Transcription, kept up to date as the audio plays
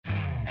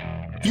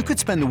You could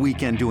spend the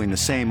weekend doing the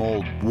same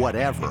old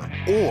whatever,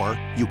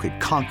 or you could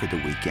conquer the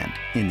weekend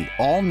in the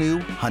all-new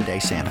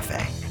Hyundai Santa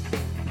Fe.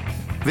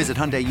 Visit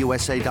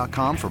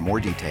HyundaiUSA.com for more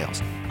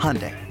details.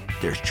 Hyundai,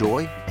 there's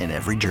joy in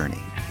every journey.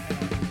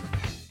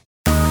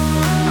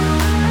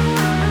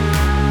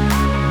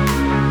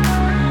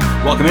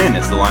 Welcome in.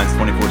 It's the Lions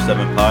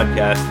 24/7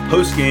 podcast,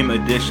 post-game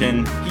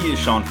edition. He is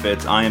Sean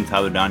Fitz. I am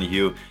Tyler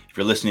Donahue. If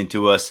you're listening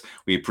to us,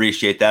 we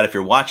appreciate that. If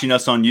you're watching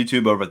us on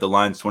YouTube over at the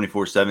Lions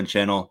 24/7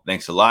 channel,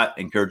 thanks a lot.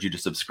 I encourage you to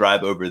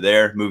subscribe over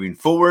there. Moving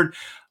forward,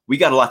 we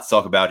got a lot to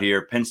talk about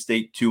here. Penn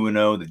State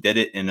 2-0. They did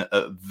it in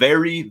a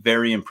very,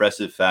 very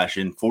impressive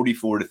fashion,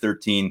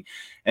 44-13.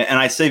 And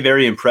I say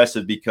very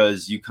impressive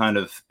because you kind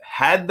of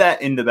had that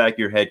in the back of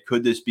your head.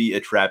 Could this be a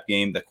trap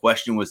game? The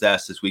question was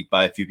asked this week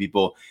by a few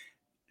people.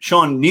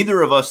 Sean,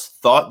 neither of us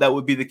thought that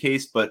would be the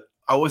case, but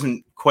I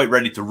wasn't quite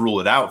ready to rule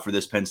it out for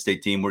this Penn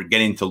State team. We're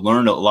getting to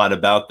learn a lot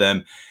about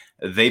them.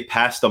 They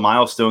passed a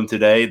milestone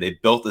today. They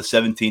built a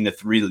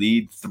 17-3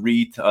 lead,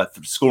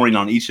 scoring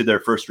on each of their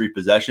first three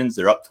possessions.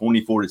 They're up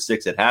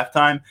 24-6 at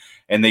halftime,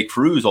 and they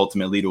cruise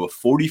ultimately to a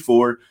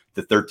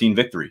 44-13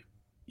 victory.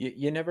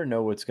 You never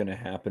know what's going to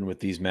happen with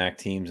these MAC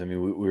teams. I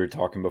mean, we were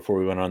talking before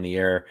we went on the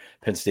air.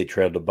 Penn State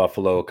trailed to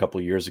Buffalo a couple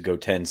of years ago,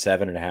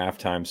 10-7 at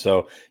halftime.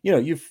 So, you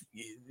know,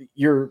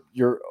 your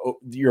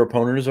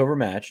opponent is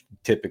overmatched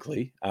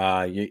typically.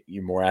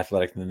 You're more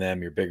athletic than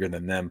them. You're bigger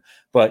than them.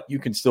 But you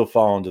can still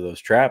fall into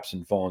those traps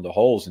and fall into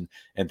holes.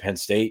 And Penn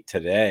State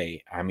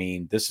today, I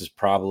mean, this is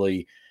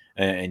probably –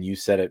 and you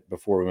said it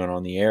before we went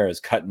on the air, as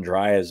cut and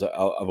dry as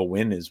of a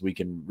win as we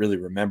can really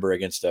remember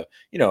against a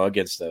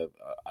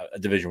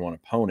Division I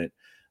opponent.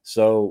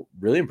 So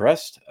really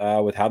impressed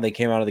with how they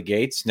came out of the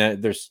gates. Now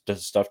there's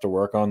stuff to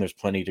work on. There's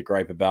plenty to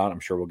gripe about. I'm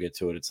sure we'll get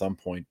to it at some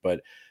point,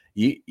 but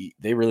they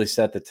really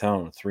set the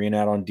tone. 3 and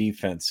out on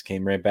defense,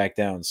 came right back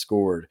down,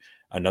 scored.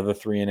 Another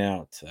 3 and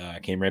out,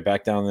 came right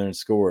back down there and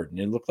scored. And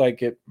it looked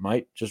like it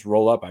might just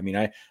roll up. I mean,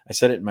 I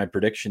said it in my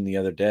prediction the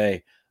other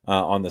day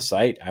on the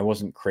site. I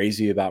wasn't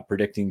crazy about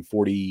predicting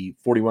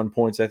 41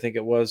 points, I think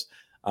it was,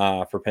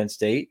 for Penn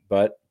State,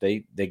 but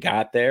they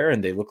got there,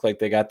 and they looked like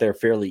they got there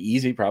fairly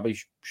easy. Probably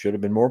should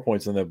have been more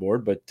points on the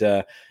board, but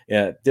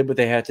did what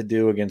they had to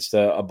do against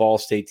a Ball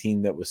State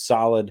team that was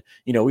solid.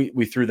 You know,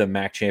 we threw the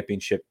MAC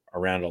championship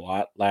around a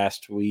lot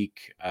last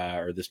week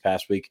or this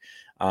past week.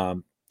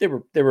 They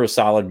were a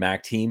solid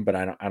MAC team, but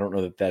I don't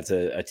know that that's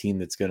a team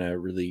that's going to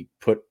really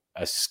put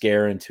a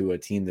scare into a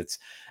team that's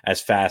as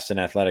fast and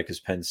athletic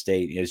as Penn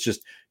State. It's just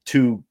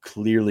two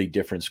clearly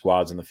different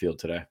squads in the field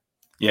today.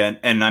 Yeah,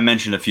 and I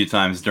mentioned a few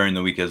times during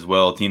the week as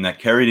well, a team that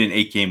carried an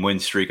 8-game win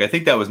streak. I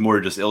think that was more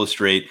to just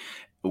illustrate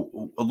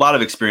a lot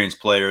of experienced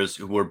players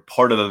who were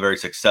part of a very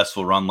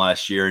successful run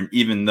last year. And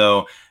even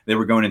though they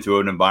were going into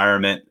an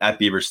environment at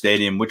Beaver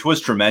Stadium, which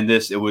was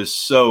tremendous, it was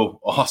so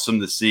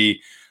awesome to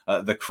see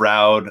the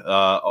crowd,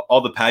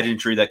 all the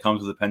pageantry that comes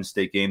with the Penn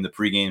State game, the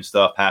pregame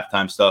stuff,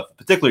 halftime stuff,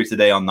 particularly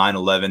today on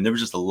 9/11. There was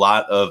just a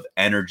lot of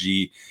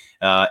energy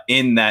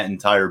in that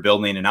entire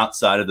building and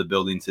outside of the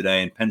building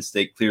today. And Penn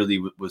State clearly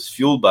was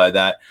fueled by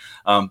that.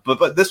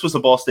 But this was a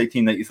Ball State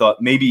team that you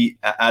thought maybe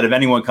out of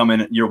anyone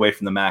coming your way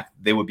from the MAC,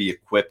 they would be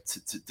equipped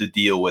to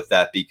deal with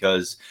that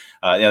because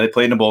they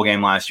played in a bowl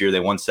game last year.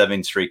 They won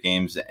 7 straight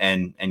games,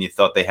 and you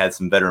thought they had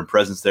some veteran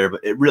presence there,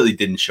 but it really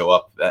didn't show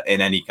up in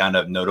any kind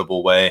of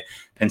notable way.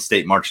 Penn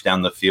State marched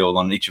down the field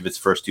on each of its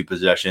first 2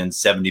 possessions,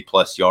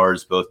 70-plus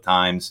yards both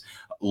times.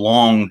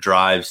 Long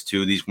drives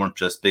too. These weren't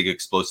just big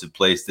explosive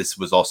plays. This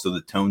was also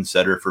the tone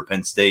setter for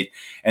Penn State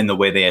and the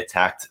way they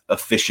attacked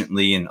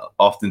efficiently and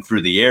often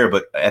through the air,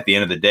 but at the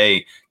end of the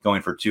day,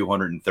 going for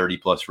 230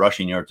 plus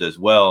rushing yards as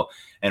well.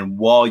 And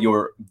while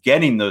you're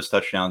getting those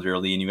touchdowns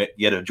early and you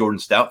get a Jordan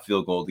Stout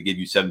field goal to give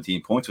you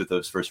 17 points with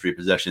those first 3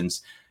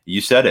 possessions, you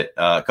said it,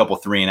 a couple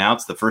 3 and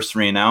outs. The first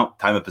 3 and out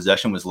time of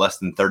possession was less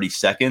than 30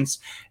 seconds.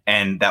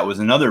 And that was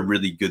another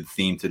really good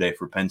theme today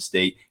for Penn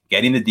State,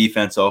 getting the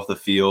defense off the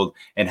field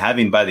and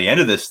having, by the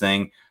end of this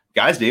thing,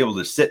 guys be able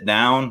to sit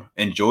down,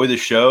 enjoy the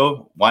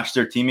show, watch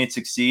their teammates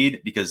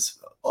succeed, because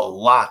a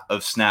lot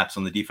of snaps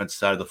on the defensive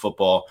side of the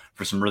football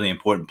for some really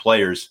important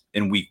players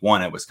in week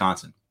 1 at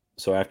Wisconsin.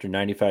 So after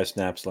 95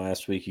 snaps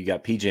last week, you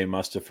got P.J.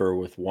 Mustipher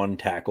with 1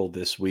 tackle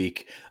this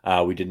week.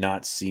 We did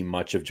not see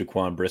much of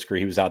Jaquan Brisker.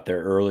 He was out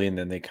there early, and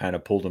then they kind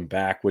of pulled him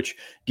back, which,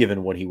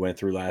 given what he went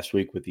through last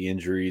week with the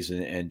injuries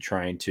and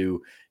trying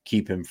to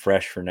keep him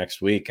fresh for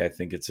next week, I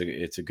think it's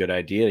a good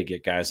idea to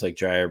get guys like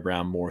Jair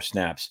Brown more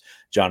snaps,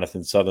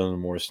 Jonathan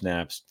Sutherland more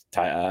snaps,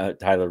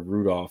 Tyler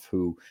Rudolph,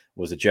 who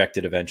was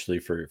ejected eventually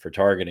for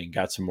targeting,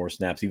 got some more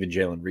snaps. Even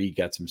Jalen Reed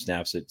got some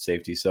snaps at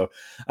safety. So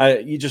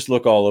you just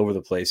look all over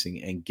the place,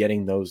 and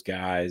getting those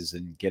guys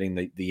and getting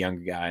the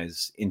young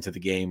guys into the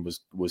game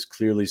was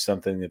clearly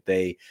something that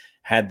they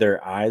had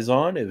their eyes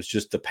on. It was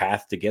just the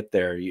path to get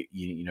there.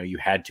 You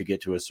had to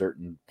get to a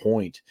certain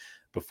point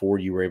before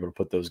you were able to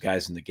put those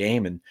guys in the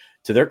game. And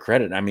to their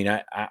credit, I mean,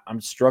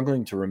 I'm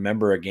struggling to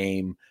remember a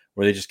game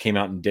where they just came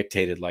out and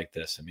dictated like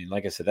this. I mean,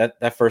 like I said,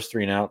 that first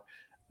 3 and out,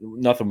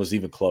 nothing was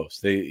even close.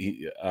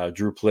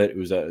 Drew Plitt,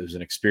 who's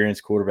an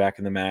experienced quarterback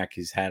in the MAC.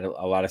 He's had a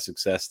lot of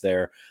success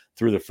there.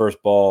 Threw the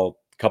first ball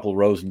a couple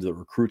rows into the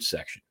recruit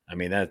section. I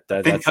mean, I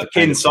think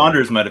Caden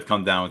Saunders might have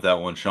come down with that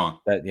one, Sean.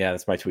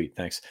 That's my tweet.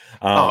 Thanks.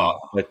 I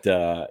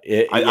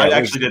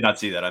actually did not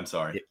see that. I'm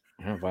sorry.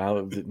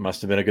 Well, it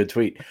must have been a good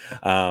tweet.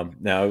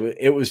 No,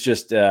 it was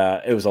just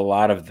it was a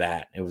lot of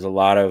that. It was a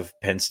lot of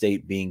Penn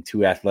State being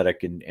too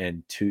athletic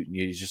and too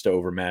just to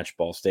overmatch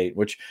Ball State,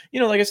 which,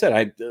 like I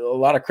said, a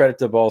lot of credit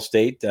to Ball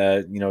State,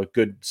 a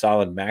good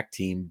solid MAC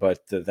team, but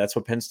that's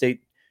what Penn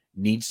State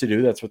needs to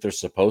do. That's what they're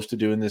supposed to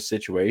do in this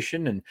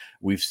situation. And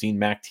we've seen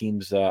MAC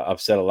teams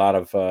upset a lot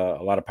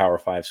of Power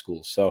 5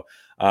 schools. So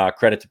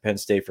credit to Penn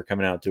State for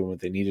coming out doing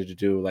what they needed to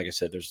do. Like I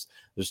said, there's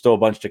still a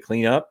bunch to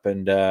clean up,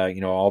 and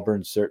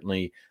Auburn's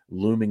certainly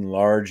looming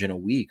large in a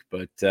week.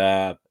 But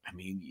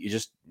you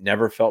just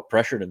never felt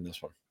pressured in this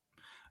one.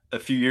 A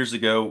few years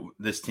ago,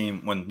 this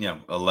team, when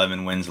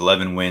 11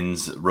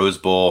 wins, Rose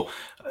Bowl,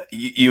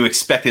 you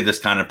expected this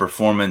kind of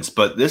performance.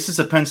 But this is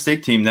a Penn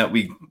State team that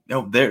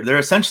they're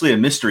essentially a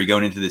mystery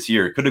going into this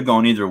year. It could have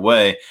gone either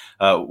way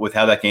with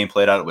how that game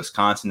played out at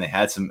Wisconsin. They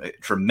had some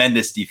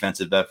tremendous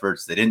defensive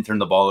efforts. They didn't turn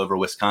the ball over.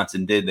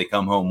 Wisconsin did. They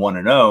come home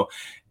 1-0.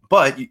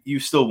 But you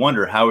still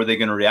wonder, how are they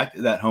going to react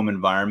to that home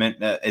environment?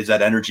 Is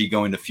that energy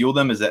going to fuel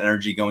them? Is that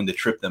energy going to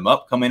trip them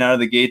up coming out of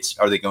the gates?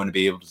 Are they going to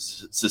be able to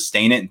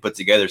sustain it and put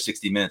together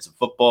 60 minutes of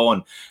football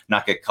and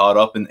not get caught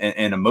up in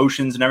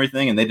emotions and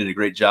everything? And they did a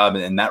great job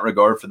in that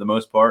regard for the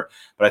most part.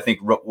 But I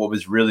think what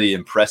was really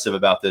impressive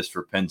about this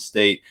for Penn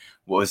State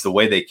was the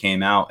way they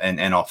came out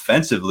and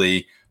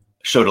offensively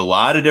showed a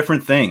lot of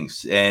different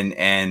things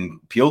and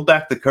peeled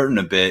back the curtain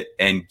a bit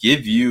and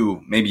give you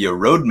maybe a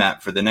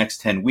roadmap for the next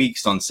 10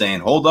 weeks on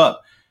saying, hold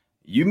up,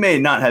 you may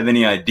not have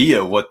any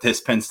idea what this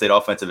Penn State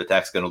offensive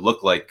attack is going to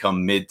look like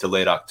come mid to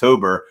late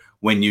October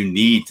when you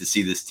need to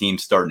see this team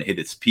starting to hit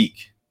its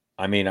peak.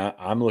 I mean,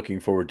 I'm looking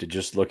forward to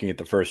just looking at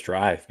the first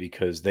drive,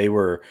 because they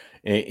were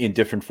in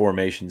different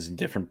formations and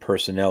different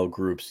personnel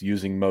groups,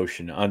 using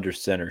motion, under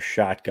center,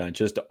 shotgun,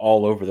 just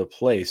all over the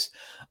place.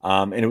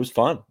 And it was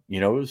fun.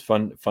 It was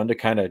fun to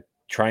kind of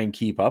try and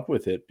keep up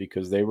with it,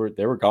 because they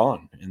were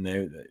gone, and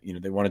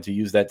they wanted to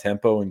use that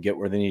tempo and get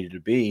where they needed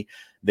to be.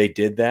 They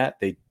did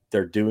that.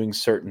 They're doing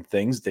certain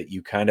things that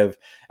you kind of,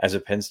 as a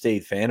Penn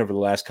State fan over the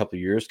last couple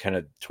of years, kind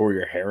of tore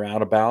your hair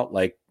out about,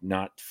 like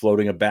not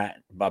floating a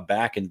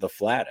back into the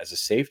flat as a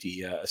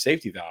safety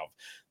valve.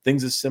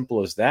 Things as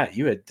simple as that.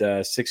 You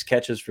had 6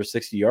 catches for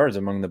 60 yards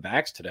among the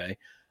backs today.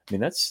 I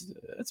mean, that's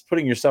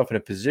putting yourself in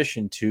a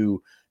position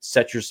to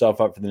set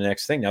yourself up for the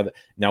next thing.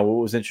 Now,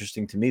 what was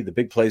interesting to me, the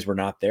big plays were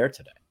not there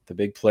today. The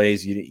big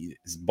plays,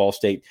 Ball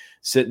State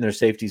sitting their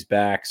safeties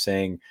back,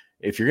 saying,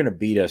 if you're going to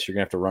beat us, you're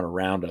going to have to run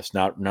around us,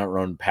 not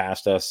run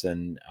past us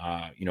and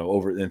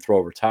throw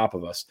over top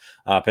of us.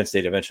 Penn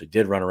State eventually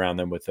did run around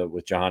them with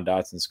Jahan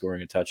Dotson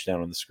scoring a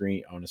touchdown on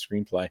a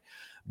screenplay,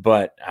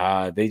 but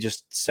they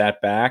just sat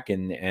back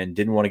and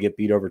didn't want to get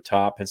beat over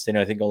top. Penn State,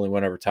 I think, only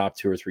went over top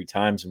 2 or 3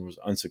 times and was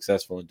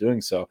unsuccessful in doing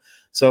so.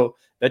 So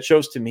that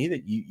shows to me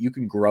that you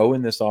can grow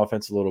in this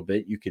offense a little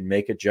bit. You can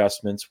make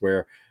adjustments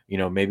where,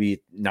 maybe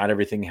not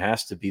everything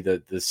has to be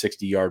the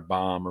 60-yard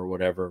bomb or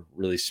whatever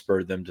really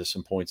spurred them to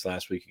some points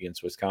last week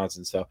against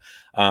Wisconsin. So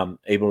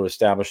able to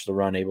establish the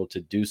run, able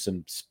to do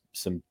some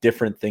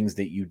different things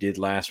that you did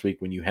last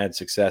week when you had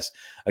success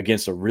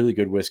against a really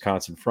good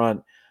Wisconsin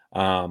front.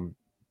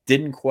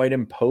 Didn't quite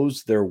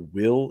impose their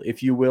will,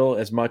 if you will,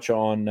 as much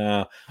on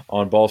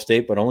Ball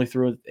State, but only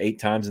threw it 8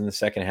 times in the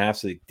second half.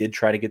 So they did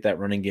try to get that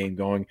running game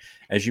going.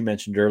 As you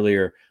mentioned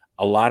earlier,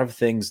 a lot of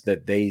things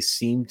that they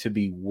seem to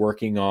be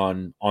working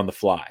on the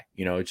fly.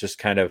 It's just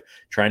kind of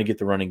trying to get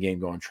the running game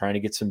going, trying to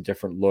get some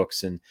different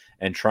looks and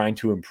trying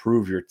to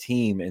improve your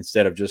team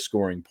instead of just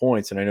scoring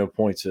points. And I know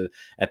points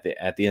at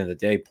the end of the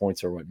day,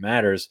 points are what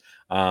matters.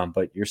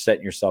 But you're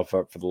setting yourself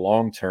up for the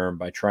long term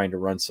by trying to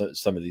run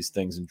some of these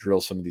things and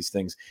drill some of these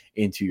things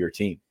into your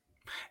team.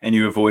 And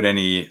you avoid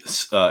any,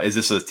 is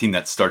this a team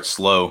that starts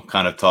slow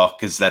kind of talk?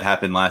 Because that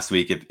happened last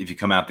week. If you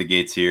come out the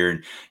gates here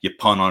and you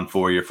punt on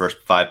 4 your first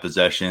 5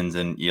 possessions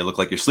and you look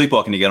like you're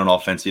sleepwalking to get on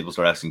offense, people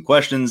start asking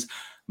questions.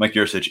 Mike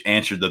Yurcich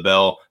answered the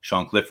bell.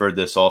 Sean Clifford,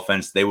 this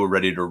offense, they were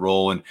ready to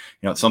roll. And,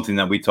 something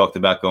that we talked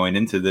about going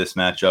into this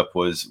matchup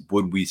was,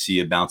 would we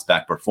see a bounce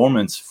back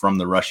performance from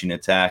the rushing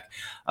attack?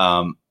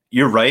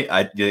 You're right.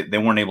 They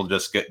weren't able to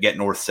just get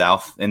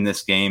north-south in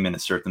this game and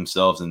assert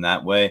themselves in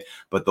that way.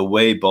 But the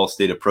way Ball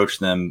State approached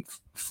them,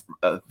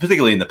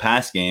 particularly in the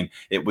pass game,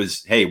 it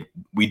was, hey,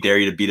 we dare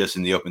you to beat us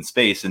in the open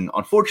space. And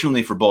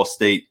unfortunately for Ball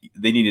State,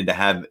 they needed to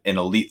have an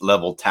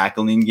elite-level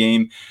tackling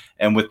game.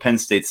 And with Penn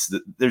State's,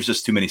 there's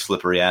just too many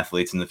slippery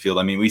athletes in the field.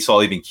 I mean, we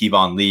saw even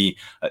Kevon Lee,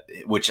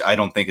 which I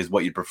don't think is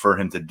what you'd prefer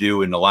him to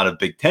do in a lot of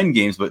Big Ten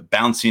games, but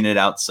bouncing it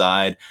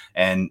outside,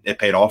 and it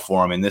paid off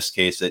for him. In this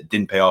case, it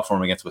didn't pay off for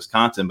him against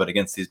Wisconsin, but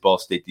against these Ball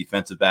State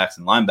defensive backs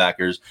and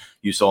linebackers,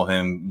 you saw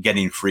him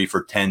getting free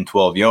for 10,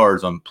 12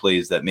 yards on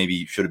plays that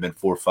maybe should have been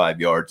 4 or 5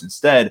 yards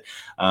instead.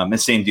 And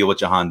same deal with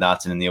Jahan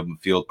Dotson in the open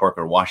field.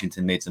 Parker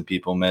Washington made some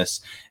people miss,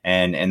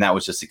 and that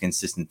was just a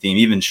consistent theme.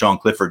 Even Sean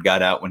Clifford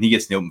got out when he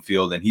gets in the open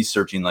field and he's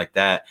searching like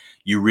that.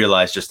 You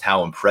realize just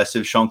how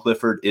impressive Sean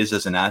Clifford is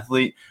as an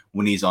athlete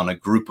when he's on a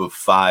group of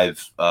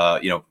five,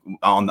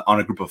 on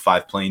a group of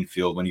five playing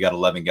field when you got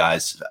 11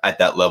 guys at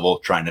that level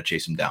trying to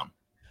chase him down.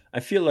 I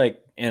feel like,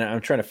 and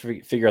I'm trying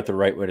to figure out the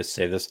right way to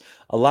say this,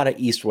 a lot of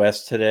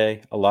East-West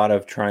today, a lot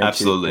of trying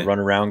to run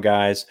around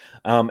guys.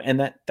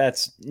 And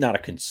that's not a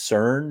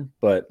concern,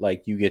 but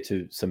like you get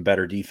to some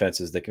better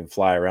defenses that can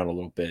fly around a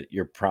little bit.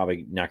 You're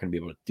probably not going to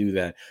be able to do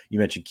that. You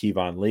mentioned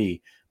Kevon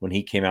Lee when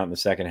he came out in the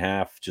second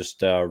half,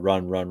 just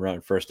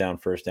run, first down,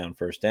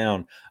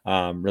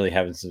 really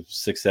having some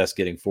success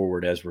getting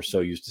forward as we're so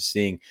used to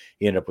seeing.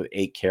 He ended up with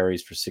 8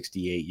 carries for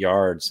 68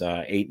 yards,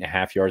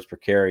 8.5 yards per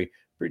carry.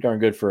 Pretty darn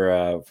good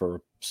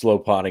for slow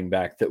potting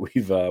back that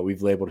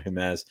we've labeled him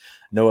as.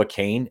 Noah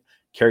Cain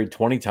carried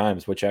 20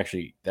 times, which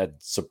actually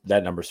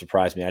that number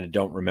surprised me. I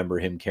don't remember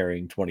him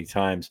carrying 20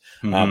 times,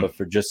 but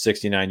for just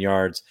 69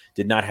 yards,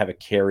 did not have a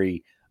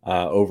carry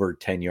over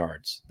 10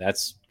 yards.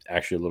 That's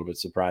actually a little bit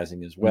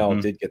surprising as well.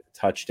 Did get the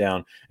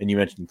touchdown, and you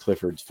mentioned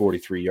Clifford's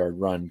 43-yard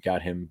run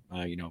got him,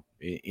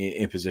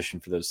 in position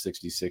for those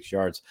 66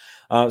 yards.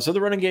 So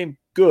the running game,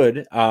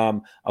 good.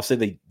 I'll say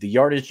the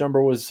yardage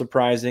number was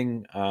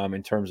surprising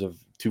in terms of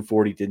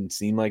 240. Didn't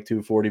seem like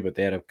 240, but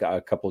they had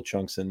a couple of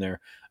chunks in there,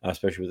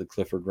 especially with the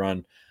Clifford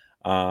run.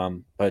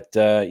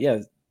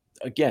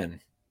 Again,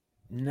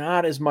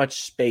 not as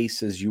much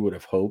space as you would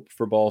have hoped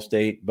for Ball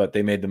State, but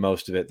they made the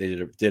most of it. They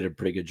did a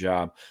pretty good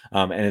job.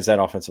 And as that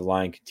offensive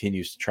line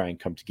continues to try and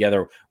come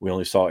together, we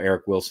only saw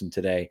Eric Wilson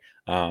today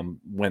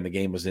when the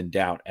game was in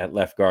doubt at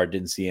left guard.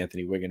 Didn't see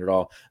Anthony Wiggin at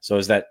all. So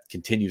as that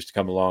continues to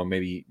come along,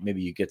 maybe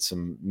you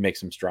make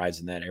some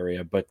strides in that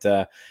area. But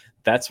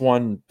that's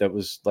one that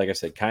was, like I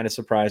said, kind of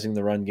surprising,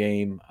 the run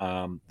game.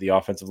 The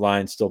offensive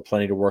line, still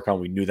plenty to work on.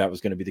 We knew that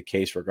was going to be the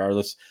case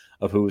regardless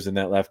of who was in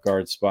that left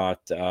guard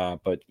spot.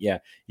 But yeah,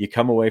 you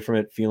come away from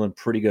it feeling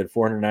pretty good.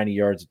 490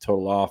 yards of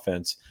total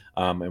offense.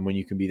 And when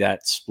you can be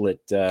that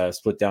split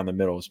down the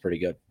middle is pretty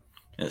good.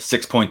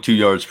 6.2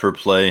 yards per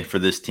play for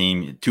this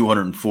team,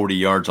 240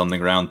 yards on the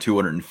ground,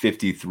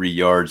 253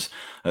 yards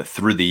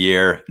through the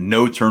air.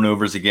 No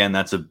turnovers again.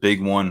 That's a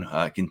big one.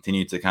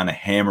 Continue to kind of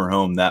hammer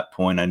home that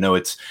point. I know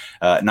it's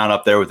not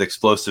up there with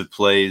explosive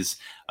plays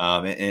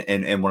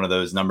and one of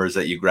those numbers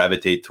that you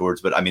gravitate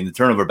towards. But I mean, the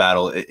turnover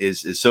battle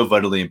is so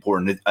vitally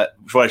important.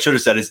 What I should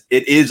have said is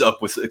it is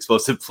up with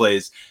explosive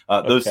plays.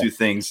 Those two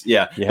things.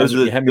 Yeah. You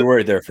had me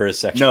worried there for a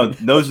second. No,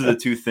 those are the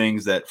two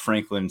things that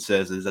Franklin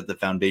says is at the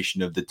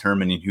foundation of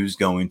determining who's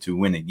going to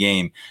win a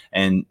game.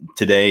 And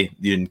today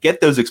you didn't get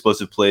those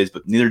explosive plays,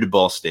 but neither did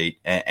Ball State.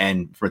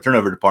 And for a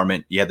turnover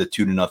department, you had the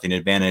 2-0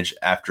 advantage.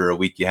 After a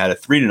week, you had a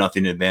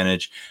 3-0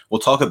 advantage. We'll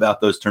talk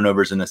about those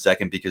turnovers in a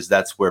second, because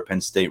that's where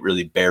Penn State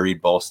really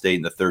buried Ball State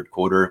in the third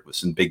quarter with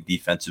some big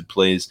defensive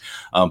plays.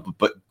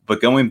 But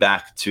going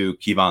back to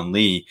Kevon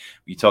Lee,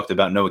 we talked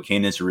about Noah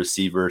Cain as a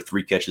receiver,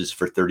 3 catches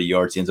for 30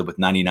 yards. He ends up with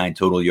 99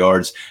 total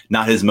yards.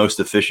 Not his most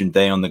efficient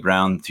day on the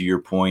ground, to your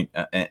point,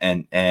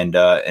 and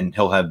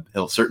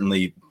he'll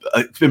certainly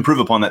improve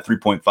upon that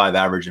 3.5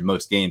 average in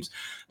most games.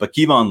 But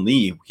Kevon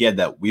Lee, he had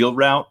that wheel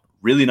route.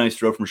 Really nice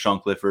throw from Sean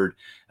Clifford.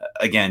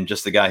 Again,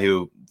 just the guy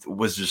who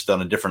was just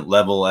on a different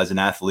level as an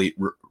athlete,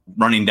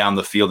 running down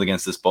the field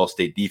against this Ball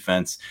State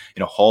defense,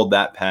 hauled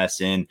that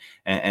pass in.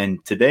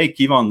 And today,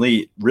 Kevon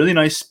Lee, really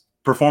nice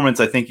performance.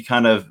 I think he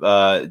kind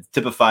of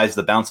typifies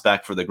the bounce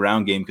back for the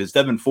ground game, because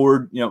Devin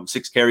Ford,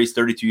 6 carries,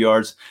 32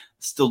 yards,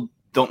 still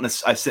don't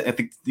necessarily. I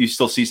think you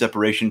still see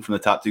separation from the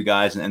top 2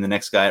 guys and the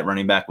next guy at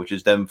running back, which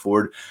is Devin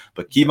Ford.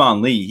 But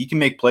Kevon Lee, he can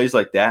make plays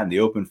like that in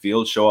the open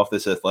field, show off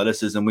this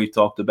athleticism we've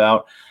talked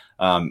about.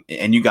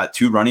 And you got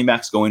 2 running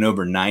backs going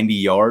over 90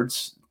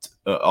 yards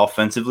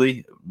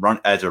offensively, run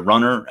as a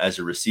runner, as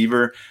a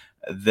receiver.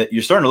 That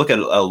you're starting to look at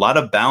a lot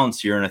of balance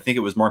here. And I think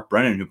it was Mark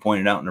Brennan who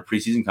pointed out in a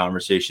preseason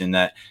conversation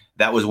that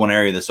was one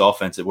area of this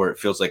offense where it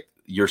feels like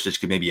Yurcich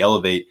could maybe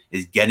elevate,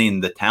 is getting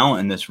the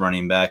talent in this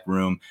running back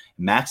room,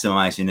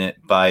 maximizing it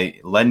by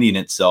lending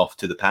itself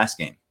to the pass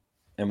game.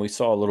 And we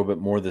saw a little bit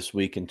more this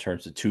week in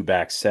terms of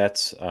 2-back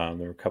sets. There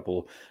were a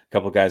couple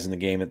guys in the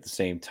game at the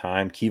same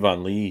time.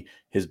 Kevon Lee,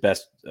 his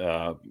best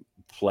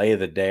play of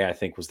the day, I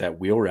think, was that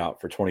wheel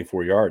route for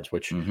 24 yards,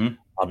 which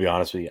I'll be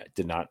honest with you, I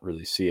did not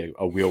really see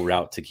a wheel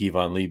route to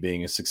Kevon Lee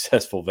being a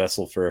successful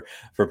vessel for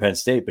Penn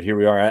State. But here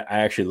we are. I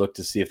actually looked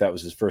to see if that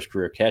was his first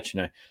career catch,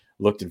 and I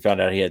looked and found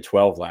out he had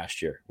 12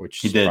 last year,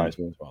 which surprised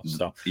me as well.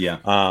 So yeah,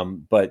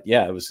 but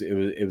yeah, it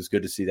was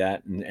good to see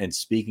that. And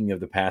speaking of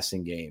the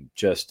passing game,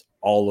 just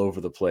all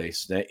over the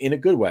place in a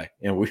good way.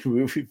 And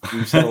we've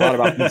said a lot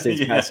about Penn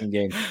State's passing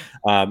game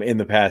in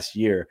the past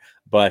year.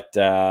 But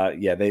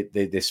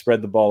they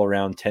spread the ball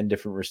around, 10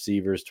 different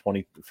receivers,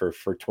 20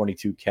 for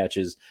 22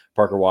 catches.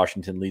 Parker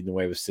Washington leading the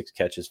way with 6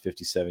 catches,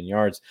 57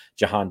 yards.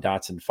 Jahan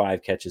Dotson,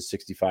 5 catches,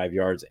 65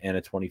 yards, and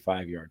a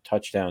 25-yard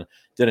touchdown.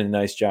 Did a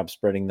nice job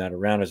spreading that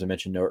around. As I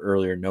mentioned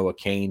earlier, Noah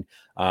Cain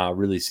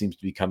really seems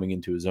to be coming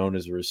into his own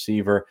as a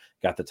receiver.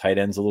 Got the tight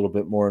ends a little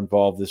bit more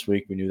involved this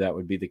week. We knew that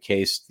would be the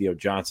case. Theo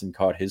Johnson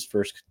caught his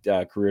first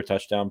career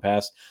touchdown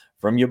pass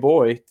from your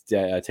boy,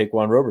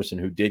 Taquan Roberson,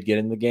 who did get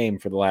in the game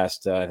for the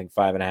last,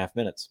 5.5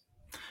 minutes.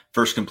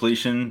 First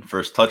completion,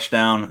 first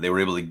touchdown. They were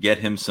able to get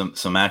him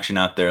some action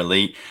out there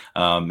late.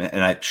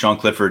 Sean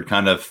Clifford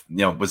kind of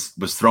was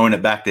throwing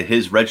it back to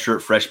his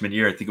redshirt freshman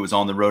year. I think it was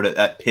on the road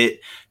at Pitt.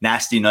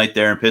 Nasty night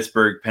there in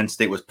Pittsburgh. Penn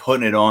State was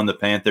putting it on the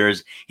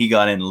Panthers. He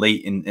got in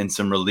late in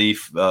some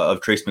relief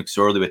of Trace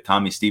McSorley with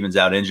Tommy Stevens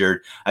out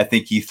injured. I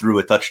think he threw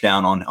a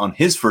touchdown on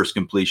his first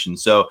completion.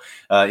 So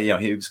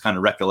he was kind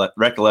of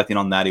recollecting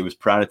on that. He was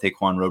proud of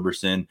Taquan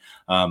Roberson.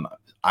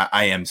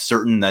 I am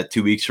certain that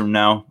 2 weeks from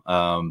now,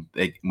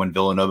 when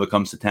Villanova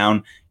comes to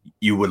town,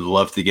 you would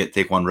love to get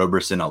Taquan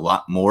Roberson a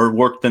lot more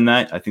work than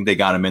that. I think they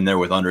got him in there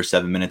with under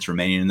 7 minutes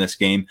remaining in this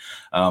game.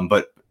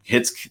 But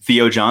hits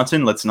Theo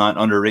Johnson. Let's not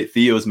underrate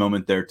Theo's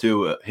moment there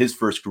too. His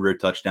first career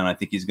touchdown. I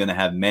think he's going to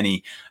have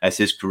many as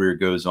his career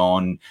goes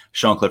on.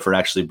 Sean Clifford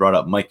actually brought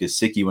up Mike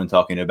Gesicki when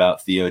talking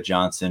about Theo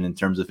Johnson in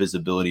terms of his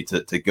ability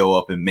to go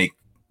up and make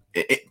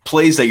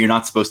plays that you're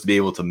not supposed to be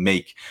able to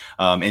make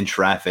in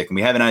traffic. And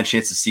we haven't had a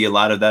chance to see a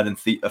lot of that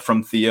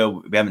from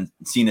Theo. We haven't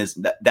seen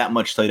that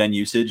much tight end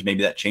usage.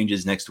 Maybe that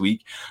changes next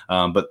week.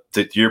 But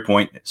to your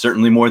point,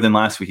 certainly more than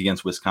last week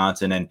against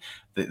Wisconsin. And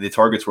the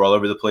targets were all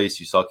over the place.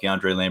 You saw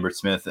Keandre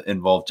Lambert-Smith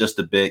involved just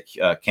a bit,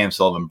 Cam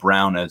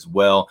Sullivan-Brown as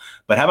well.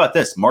 But how about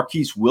this?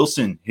 Marquise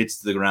Wilson hits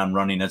the ground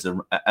running as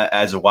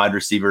a wide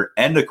receiver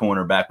and a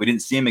cornerback. We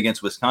didn't see him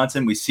against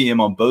Wisconsin. We see him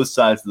on both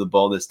sides of the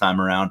ball this time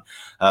around.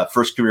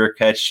 First career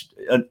catch,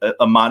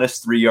 a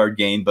modest 3-yard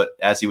gain, but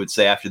as he would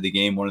say after the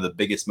game, one of the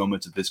biggest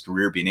moments of his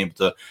career, being able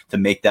to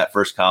make that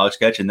first college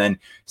catch, and then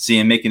see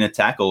him making a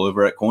tackle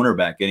over at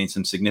cornerback, getting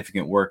some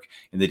significant work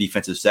in the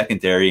defensive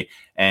secondary.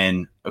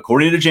 And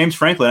according to James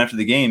Franklin after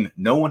the game,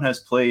 no one has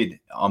played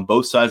on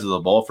both sides of the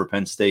ball for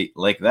Penn State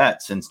like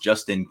that since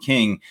Justin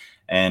King.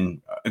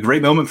 And a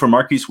great moment for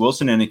Marquise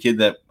Wilson, and a kid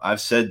that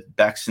I've said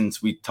back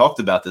since we talked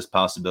about this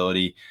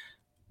possibility,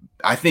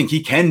 I think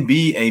he can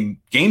be a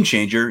game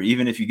changer,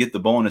 even if you get the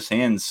ball in his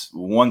hands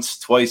once,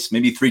 twice,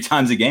 maybe 3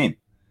 times a game.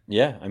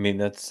 Yeah, I mean,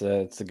 it's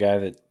the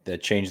guy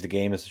that changed the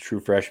game as a true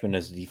freshman,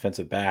 as a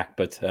defensive back.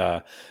 But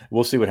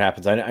we'll see what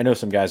happens. I know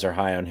some guys are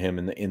high on him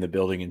in the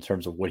building in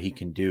terms of what he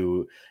can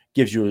do.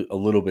 Gives you a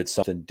little bit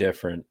something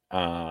different,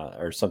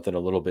 or something a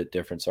little bit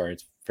different. Sorry,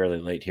 it's fairly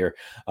late here,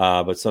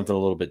 but something a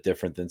little bit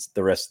different than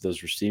the rest of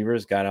those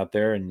receivers. Got out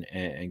there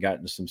and got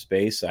into some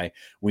space.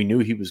 We knew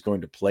he was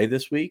going to play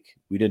this week.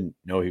 We didn't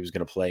know he was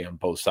going to play on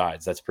both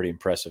sides. That's pretty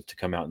impressive to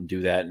come out and do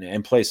that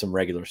and play some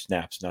regular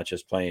snaps, not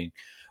just playing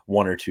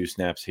 1 or 2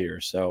 snaps here.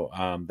 So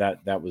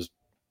that was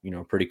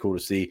pretty cool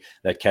to see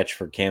that catch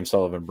for Cam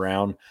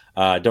Sullivan-Brown.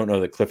 Don't know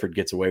that Clifford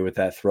gets away with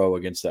that throw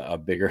against a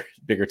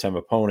bigger time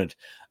opponent,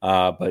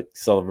 but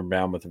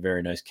Sullivan-Brown with a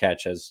very nice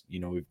catch. As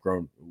we've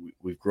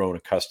grown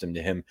accustomed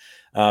to him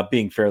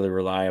being fairly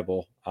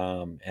reliable.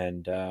 So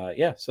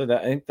I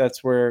think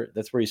that's where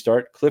you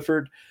start.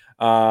 Clifford,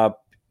 up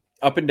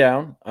and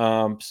down,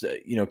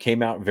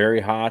 came out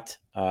very hot,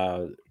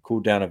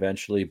 cooled down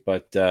eventually,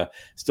 but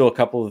still a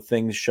couple of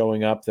things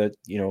showing up that,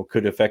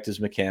 could affect his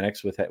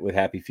mechanics with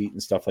happy feet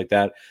and stuff like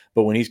that.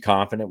 But when he's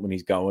confident, when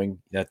he's going,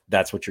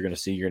 that's what you're going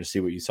to see. You're going to see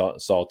what you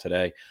saw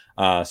today.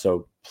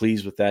 So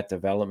pleased with that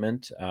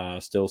development.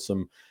 Still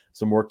some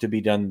work to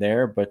be done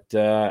there. But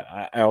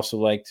I also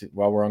liked,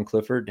 while we're on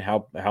Clifford,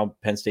 how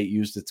Penn State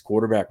used its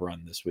quarterback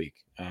run this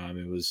week.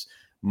 It was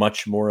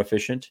much more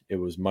efficient. It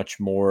was much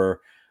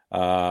more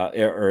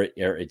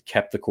it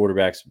kept the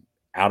quarterbacks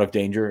out of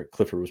danger.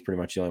 Clifford was pretty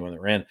much the only one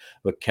that ran,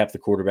 but kept the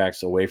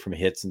quarterbacks away from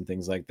hits and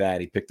things like that.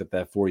 He picked up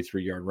that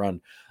 43-yard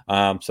run.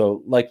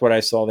 So like what I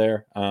saw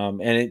there.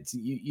 And it's,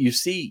 you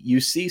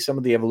see some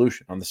of the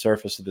evolution on the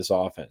surface of this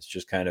offense,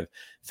 just kind of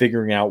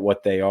figuring out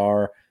what they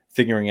are,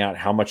 figuring out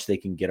how much they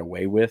can get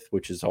away with,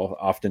 which is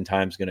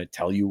oftentimes going to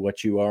tell you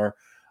what you are.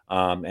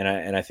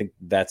 And I think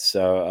that's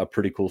a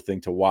pretty cool thing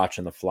to watch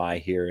on the fly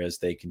here as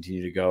they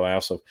continue to go. I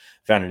also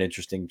found it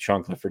interesting.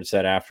 Sean Clifford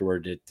said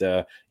afterward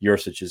that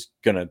Yurcich is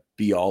going to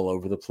be all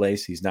over the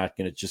place. He's not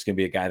just going to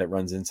be a guy that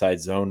runs inside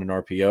zone and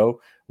RPO,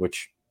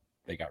 which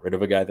they got rid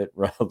of a guy that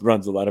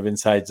runs a lot of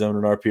inside zone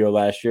and RPO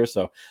last year.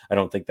 So I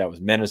don't think that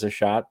was meant as a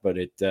shot, but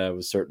it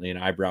was certainly an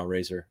eyebrow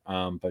raiser.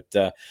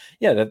 That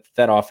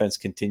offense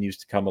continues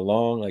to come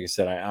along. Like I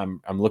said,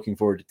 I'm looking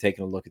forward to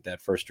taking a look at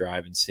that first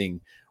drive and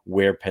seeing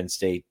where Penn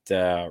State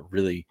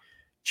really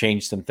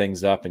changed some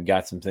things up and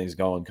got some things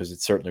going, because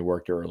it certainly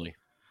worked early.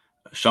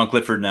 Sean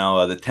Clifford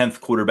now the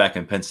 10th quarterback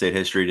in Penn State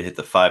history to hit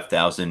the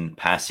 5,000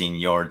 passing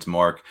yards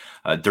mark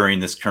during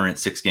this current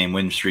 6-game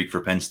win streak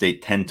for Penn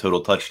State. 10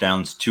 total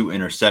touchdowns, 2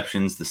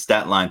 interceptions. The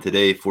stat line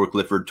today for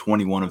Clifford: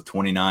 21 of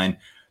 29,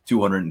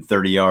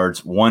 230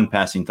 yards, 1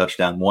 passing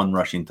touchdown, 1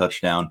 rushing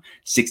touchdown,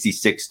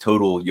 66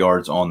 total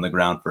yards on the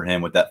ground for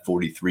him with that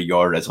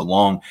 43-yard as a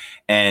long.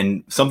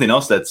 And something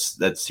else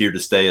that's here to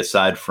stay,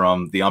 aside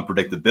from the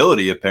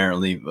unpredictability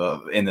apparently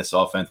in this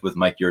offense with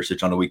Mike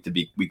Yurcich on a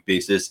week-to-week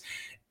basis,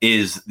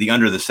 is the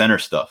under the center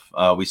stuff.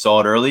 We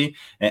saw it early,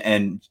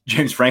 and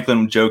James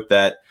Franklin joked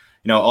that,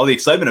 all the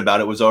excitement about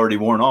it was already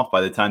worn off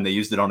by the time they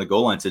used it on a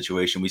goal line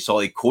situation. We saw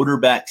a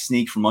quarterback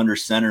sneak from under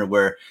center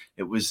where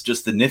it was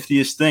just the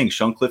niftiest thing.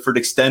 Sean Clifford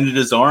extended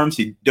his arms,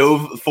 he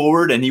dove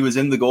forward, and he was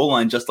in the goal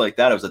line just like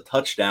that. It was a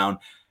touchdown.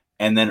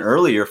 And then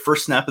earlier,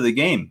 first snap of the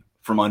game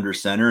from under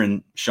center,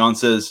 and Sean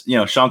says,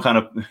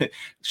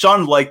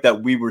 Sean liked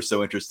that we were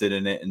so interested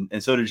in it,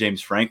 and so did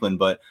James Franklin,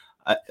 but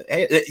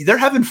they're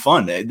having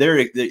fun.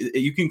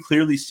 You can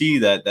clearly see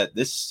that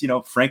this,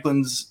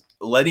 Franklin's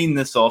letting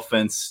this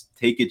offense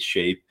take its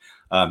shape.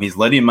 He's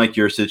letting Mike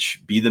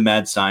Yurcich be the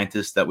mad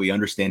scientist that we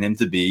understand him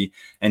to be,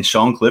 and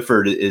Sean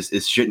Clifford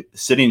is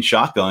sitting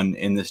shotgun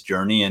in this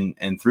journey.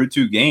 And through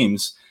 2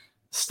 games,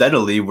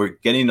 steadily, we're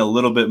getting a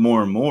little bit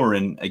more and more.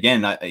 And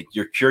again,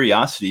 your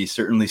curiosity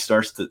certainly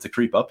starts to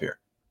creep up here.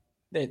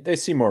 They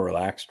seem more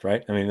relaxed,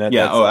 right? I mean, that's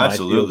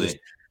absolutely.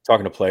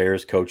 Talking to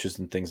players, coaches,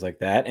 and things like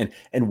that,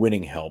 and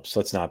winning helps.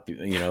 Let's not be,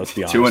 let's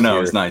be honest.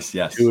 2-0 is nice.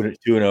 Yes,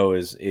 2-0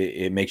 is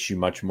it makes you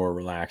much more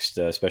relaxed,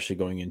 especially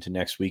going into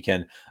next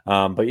weekend.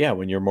 But yeah,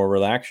 when you're more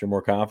relaxed, you're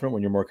more confident.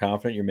 When you're more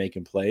confident, you're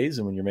making plays,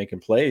 and when you're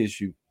making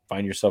plays, you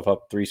find yourself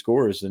up 3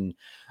 scores and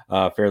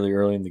fairly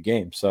early in the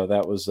game. So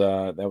that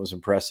was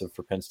impressive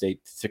for Penn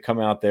State to come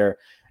out there,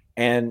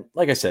 and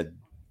like I said,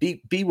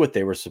 be what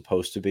they were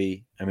supposed to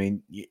be. I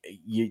mean,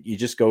 you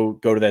just go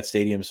to that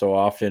stadium so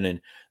often,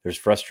 and there's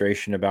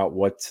frustration about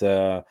what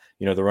the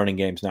running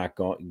game's not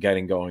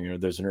getting going, or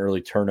there's an early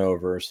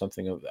turnover or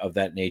something of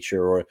that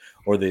nature,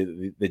 or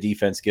the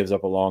defense gives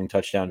up a long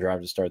touchdown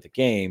drive to start the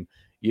game.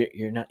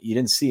 You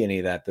didn't see any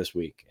of that this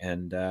week,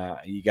 and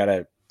you got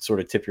to sort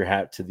of tip your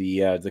hat to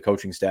the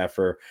coaching staff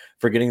for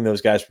getting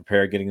those guys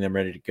prepared, getting them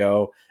ready to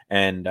go.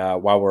 And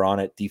while we're on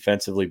it,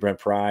 defensively, Brent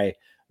Pry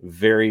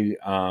very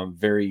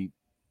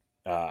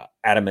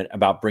adamant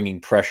about bringing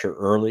pressure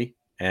early,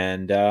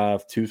 and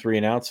 2-3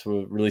 and outs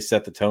will really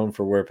set the tone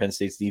for where Penn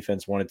State's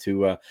defense wanted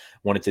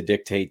to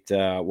dictate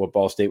what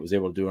Ball State was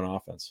able to do on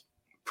offense.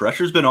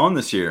 Pressure's been on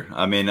this year.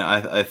 I mean,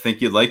 I think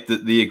you like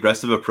the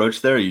aggressive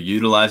approach there. You're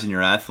utilizing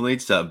your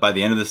athletes. By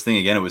the end of this thing,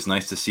 again, it was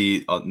nice to see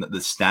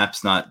the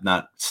snaps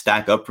not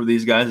stack up for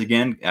these guys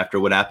again after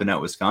what happened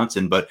at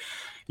Wisconsin. But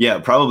yeah,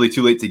 probably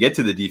too late to get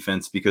to the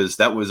defense, because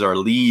that was our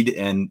lead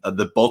and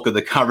the bulk of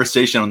the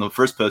conversation on the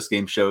first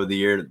post-game show of the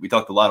year. We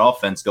talked a lot of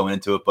offense going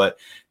into it, but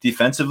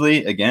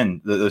defensively, again,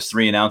 those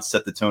 3 and outs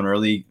set the tone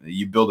early.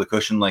 You build a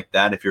cushion like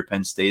that. If you're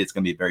Penn State, it's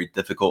going to be very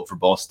difficult for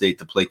Ball State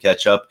to play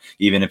catch up.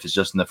 Even if it's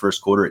just in the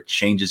first quarter, it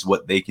changes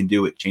what they can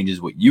do. It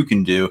changes what you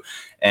can do.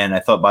 And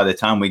I thought by the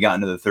time we got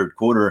into the third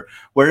quarter,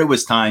 where it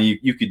was time,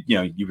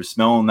 you were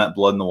smelling that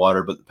blood in the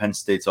water, but the Penn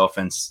State's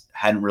offense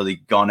hadn't really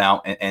gone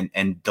out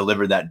and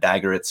delivered that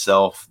dagger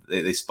itself.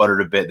 They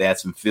sputtered a bit. They had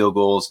some field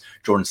goals.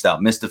 Jordan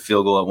Stout missed a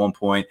field goal at one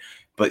point,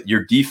 but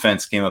your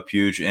defense came up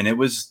huge. And it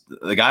was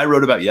the guy I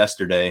wrote about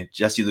yesterday,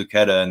 Jesse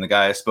Luketa, and the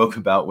guy I spoke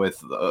about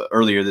with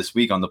earlier this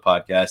week on the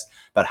podcast,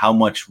 about how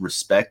much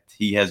respect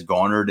he has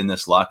garnered in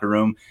this locker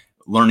room,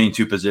 learning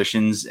 2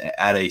 positions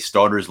at a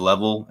starter's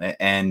level.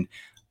 And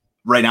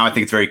right now, I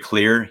think it's very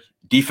clear.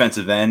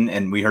 Defensive end,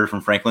 and we heard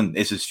from Franklin,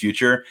 is his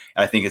future.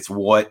 I think it's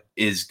what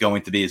is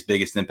going to be his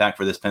biggest impact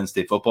for this Penn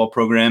State football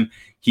program.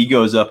 He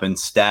goes up and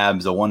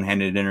stabs a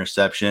one-handed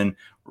interception,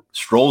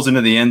 strolls into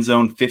the end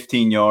zone,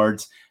 15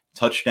 yards,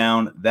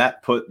 touchdown.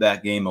 That put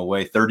that game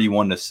away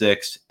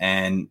 31-6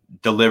 and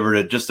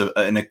delivered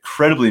an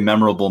incredibly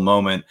memorable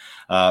moment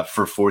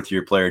for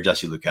 4th-year player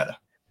Jesse Luketa.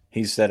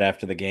 He said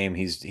after the game,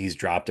 he's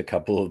dropped a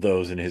couple of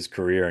those in his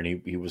career,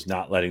 and he was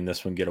not letting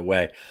this one get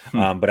away.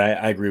 But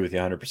I agree with you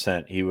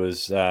 100%. He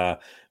was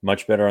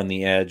much better on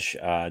the edge.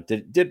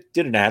 Did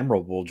an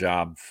admirable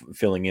job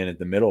filling in at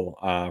the middle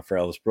for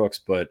Ellis Brooks,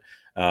 but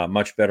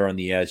much better on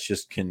the edge.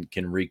 Just can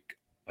wreak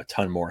a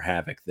ton more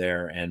havoc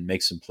there and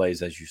make some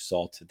plays, as you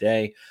saw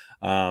today.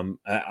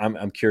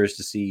 I'm curious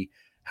to see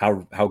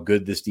how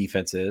good this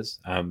defense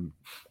is.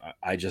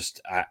 I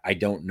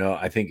don't know.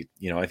 I think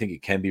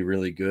it can be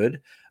really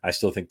good. I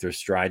still think there's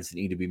strides that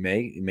need to be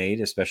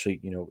made,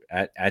 especially,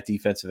 at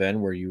defensive end,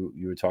 where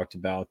you talked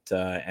about,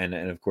 and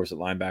of course at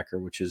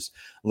linebacker, which is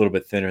a little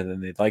bit thinner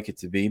than they'd like it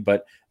to be,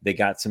 but they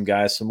got some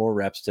guys, some more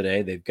reps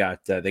today. They got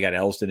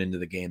Elston into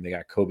the game. They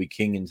got Kobe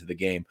King into the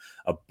game.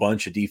 A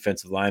bunch of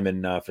defensive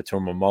linemen.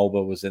 Fatuma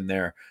Mulba was in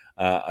there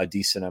a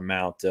decent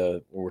amount.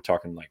 We're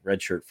talking like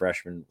redshirt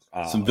freshmen.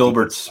 Some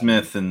Vilbert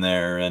Smith in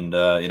there, and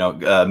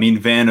Mean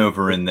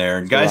Vanover in there,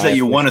 and guys that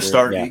you want to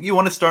start. Yeah. You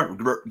want to start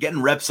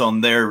getting reps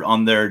on their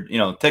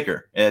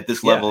ticker at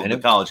this level of the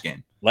college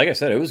game. like I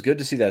said, it was good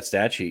to see that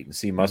stat sheet and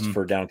see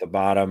Mustipher down at the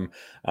bottom,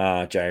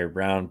 Jair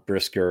Brown,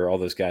 Brisker, all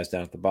those guys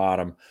down at the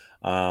bottom.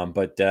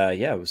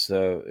 Yeah,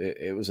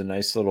 it was a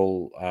nice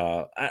little.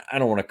 I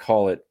don't want to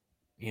call it,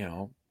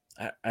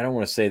 I don't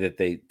want to say that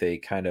they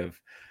kind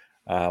of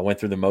went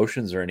through the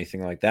motions or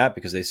anything like that,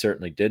 because they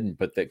certainly didn't,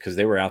 but because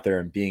they were out there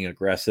and being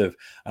aggressive.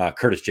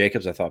 Curtis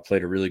Jacobs, I thought,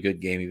 played a really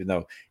good game, even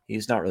though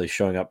he's not really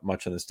showing up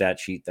much on the stat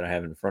sheet that I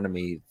have in front of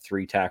me,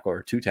 2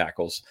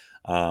 tackles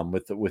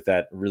with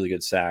that really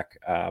good sack.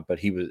 But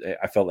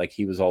I felt like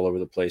he was all over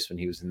the place when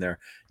he was in there.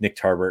 Nick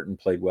Tarburton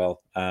played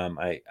well.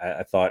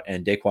 I thought,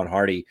 and Daquan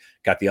Hardy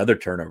got the other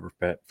turnover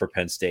for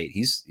Penn State.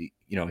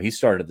 He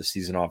started the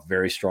season off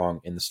very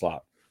strong in the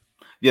slot.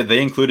 Yeah,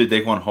 they included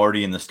Daquan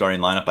Hardy in the starting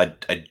lineup.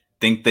 I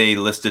think they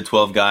listed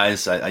 12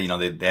 guys.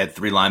 They had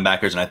 3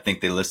 linebackers, and I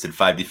think they listed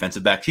 5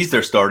 defensive backs. He's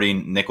their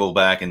starting nickel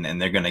back, and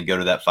they're going to go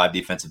to that 5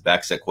 defensive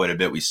back set quite a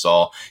bit. We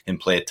saw him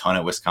play a ton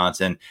at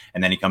Wisconsin,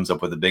 and then he comes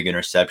up with a big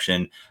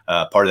interception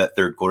part of that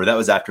third quarter. That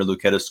was after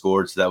Lucetta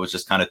scored, so that was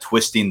just kind of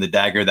twisting the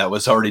dagger that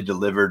was already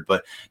delivered.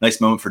 But nice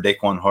moment for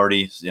Daquan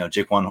Hardy,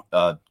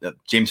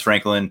 James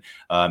Franklin,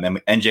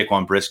 and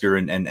Jaquan Brisker,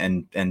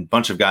 and a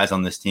bunch of guys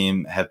on this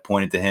team have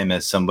pointed to him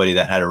as somebody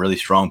that had a really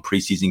strong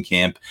preseason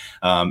camp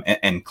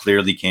and clearly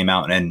came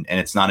out, and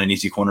it's not an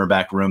easy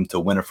cornerback room to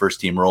win a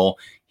first team role.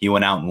 He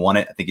went out and won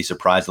it. I think he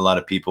surprised a lot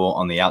of people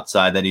on the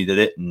outside that he did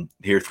it. And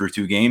here through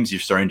 2 games, you're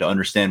starting to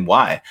understand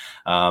why.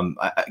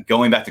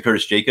 Going back to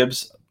Curtis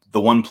Jacobs, the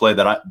one play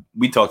that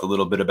we talked a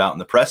little bit about in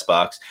the press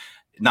box,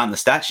 not in the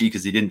stat sheet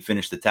because he didn't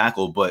finish the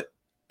tackle,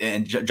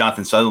 and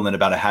Jonathan Sutherland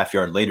about a half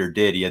yard later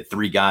did. He had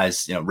 3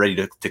 guys, ready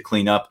to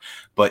clean up,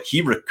 but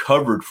he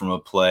recovered from a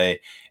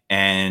play.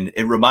 And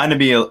it reminded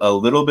me a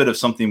little bit of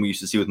something we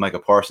used to see with Micah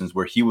Parsons,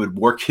 where he would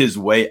work his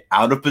way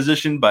out of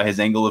position by his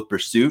angle of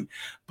pursuit.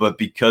 But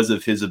because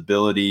of his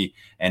ability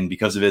and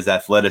because of his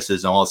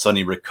athleticism, all of a sudden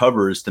he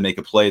recovers to make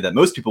a play that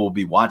most people will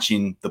be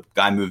watching the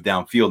guy move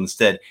downfield.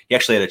 Instead, he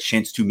actually had a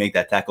chance to make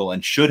that tackle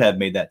and should have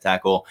made that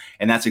tackle.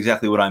 And that's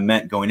exactly what I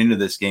meant going into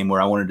this game,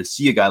 where I wanted to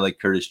see a guy like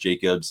Curtis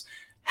Jacobs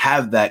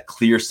have that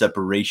clear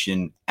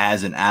separation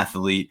as an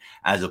athlete,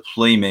 as a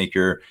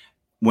playmaker,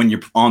 when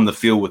you're on the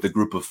field with a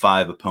group of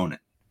 5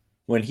 opponent.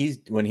 When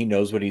he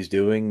knows what he's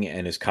doing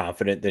and is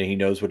confident that he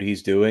knows what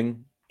he's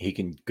doing, he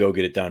can go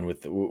get it done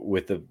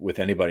with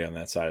anybody on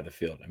that side of the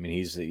field. I mean,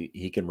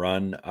 he can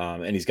run,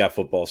 and he's got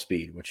football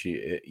speed, which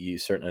you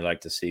certainly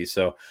like to see.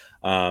 So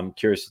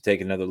curious to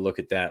take another look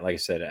at that. Like I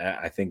said,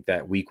 I think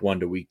that week 1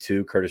 to week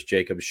 2, Curtis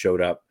Jacobs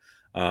showed up.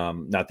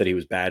 Not that he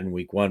was bad in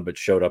week 1, but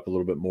showed up a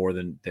little bit more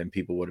than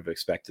people would have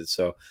expected.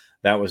 So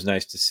that was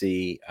nice to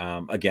see.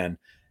 Again,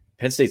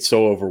 Penn State's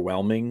so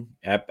overwhelming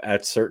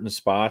at certain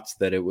spots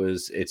that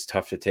it's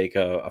tough to take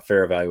a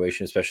fair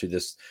evaluation, especially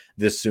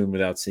this soon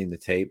without seeing the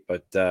tape.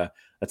 But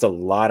that's a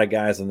lot of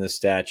guys on this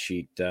stat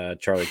sheet.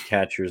 Charlie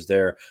Catcher's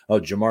there. Oh,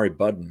 Jamari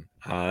Budden.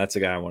 That's a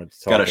guy I wanted to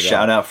talk about. Got a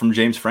shout out from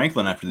James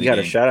Franklin after the game. Got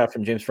a shout out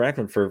from James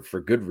Franklin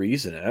for good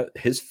reason.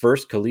 His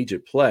first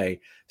collegiate play,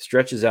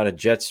 stretches out a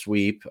jet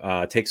sweep,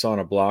 takes on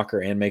a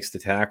blocker and makes the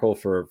tackle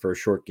for a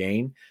short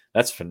gain.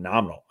 That's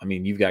phenomenal. I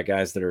mean, you've got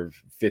guys that are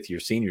 5th-year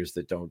seniors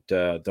that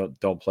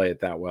don't play it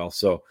that well.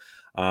 So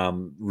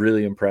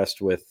really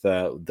impressed with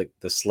the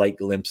slight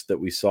glimpse that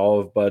we saw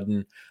of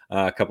Budden.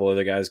 A couple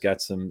other guys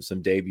got some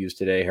debuts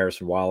today.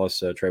 Harrison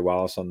Wallace, Trey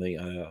Wallace on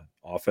the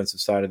offensive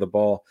side of the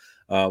ball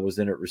was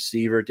in at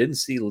receiver. Didn't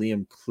see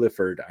Liam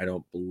Clifford, I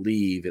don't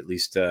believe, at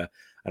least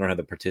I don't have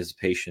the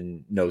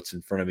participation notes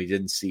in front of me.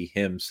 Didn't see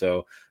him.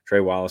 So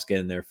Trey Wallace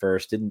getting there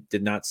first.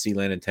 Did not see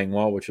Landon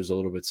Tengwall, which was a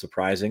little bit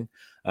surprising.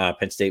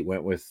 Penn State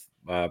went with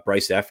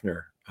Bryce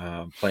Effner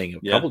playing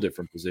a couple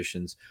different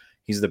positions.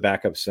 He's the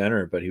backup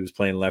center, but he was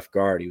playing left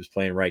guard. He was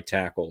playing right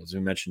tackle. As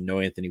we mentioned, no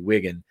Anthony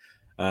Wiggin,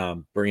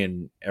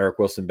 bringing Eric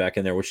Wilson back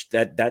in there, which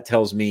that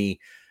tells me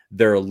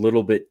they're a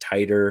little bit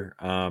tighter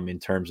in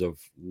terms of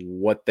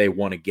what they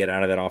want to get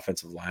out of that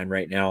offensive line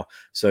right now.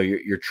 So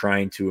you're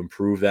trying to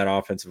improve that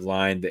offensive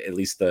line, at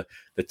least the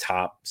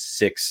top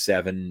 6,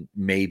 7,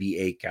 maybe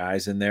 8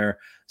 guys in there,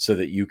 so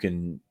that you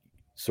can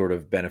sort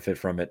of benefit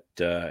from it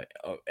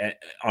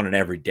on an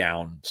every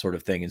down sort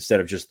of thing, instead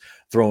of just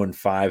throwing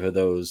 5 of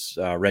those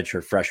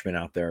redshirt freshmen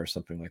out there or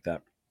something like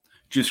that.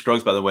 Juice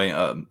Scruggs, by the way,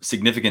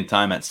 significant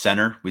time at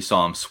center. We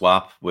saw him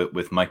swap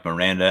with Mike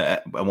Miranda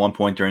at one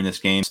point during this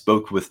game.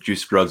 Spoke with Juice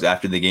Scruggs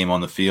after the game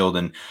on the field,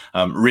 and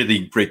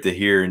really great to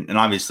hear. And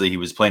obviously he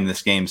was playing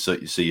this game, so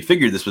you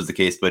figured this was the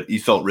case, but he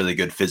felt really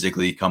good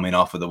physically coming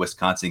off of the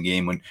Wisconsin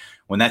game.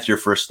 When that's your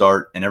first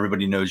start, and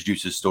everybody knows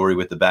Juice's story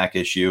with the back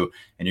issue,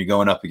 and you're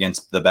going up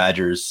against the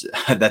Badgers,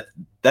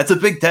 that's a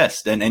big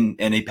test, and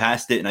he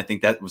passed it, and I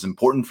think that was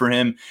important for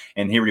him.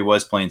 And here he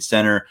was playing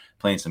center,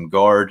 playing some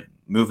guard.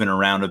 moving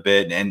around a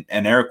bit. And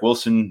Eric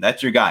Wilson,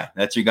 that's your guy.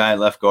 That's your guy at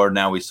left guard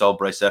now. We saw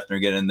Bryce Effner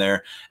get in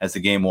there as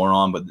the game wore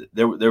on, but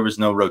there was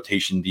no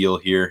rotation deal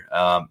here.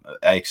 And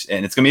it's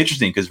going to be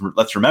interesting because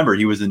let's remember,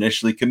 he was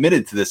initially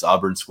committed to this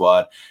Auburn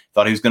squad.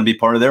 Thought he was going to be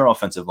part of their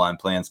offensive line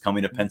plans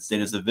coming to Penn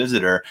State as a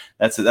visitor.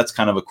 That's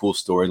kind of a cool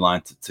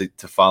storyline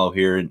to follow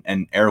here.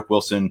 And Eric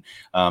Wilson,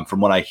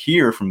 from what I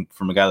hear from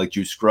a guy like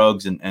Drew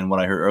Scruggs and what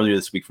I heard earlier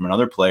this week from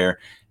another player,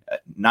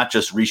 not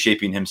just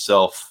reshaping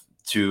himself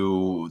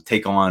to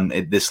take on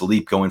this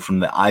leap going from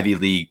the Ivy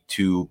League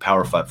to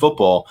Power 5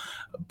 football,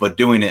 but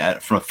doing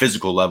it from a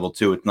physical level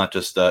too. It's not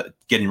just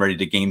getting ready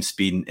to game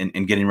speed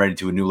and getting ready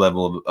to a new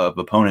level of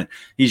opponent.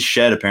 He's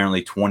shed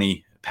apparently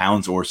 20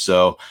 pounds or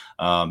so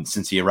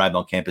since he arrived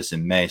on campus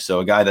in May. So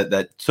a guy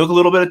that took a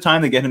little bit of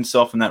time to get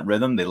himself in that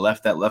rhythm. They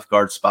left that left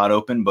guard spot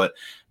open, but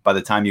by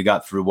the time you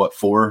got through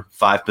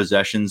 4-5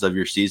 possessions of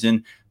your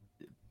season,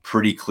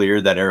 pretty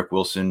clear that Eric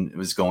Wilson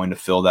was going to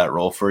fill that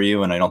role for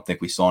you. And I don't think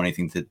we saw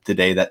anything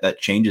today that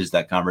changes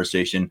that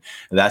conversation.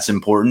 That's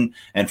important.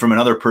 And from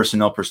another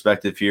personnel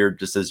perspective here,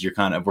 just as we're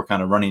kind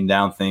of running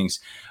down things,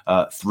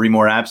 3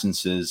 more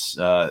absences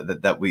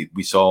that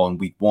we saw in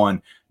week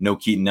 1. No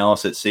Keaton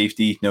Ellis at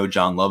safety, no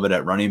John Lovett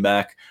at running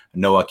back,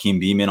 no Akeem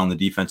Beeman on the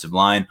defensive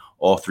line.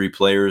 All 3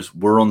 players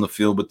were on the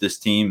field with this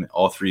team.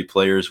 All 3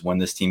 players, when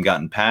this team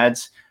got in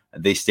pads,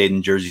 they stayed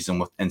in jerseys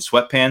and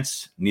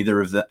sweatpants.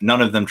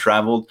 None of them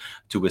traveled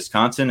to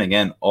Wisconsin.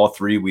 Again, all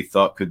 3 we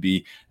thought could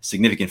be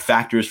significant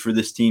factors for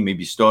this team,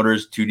 maybe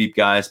starters, 2 deep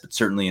guys, but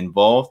certainly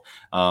involved.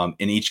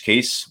 In each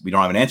case, we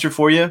don't have an answer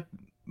for you.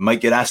 Might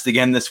get asked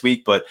again this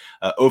week, but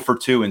 0 for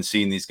 2 in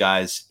seeing these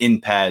guys in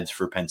pads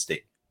for Penn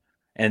State.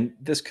 And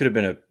this could have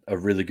been a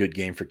really good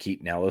game for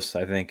Keaton Ellis,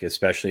 I think,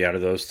 especially out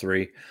of those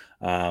 3.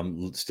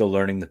 Still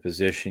learning the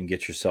position,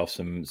 get yourself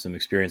some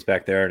experience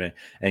back there,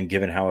 and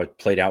given how it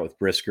played out with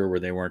Brisker, where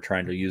they weren't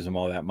trying to use him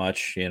all that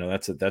much,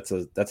 that's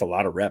a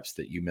lot of reps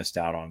that you missed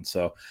out on.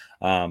 So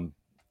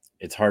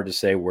it's hard to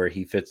say where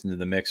he fits into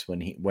the mix when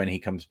he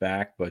comes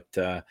back, but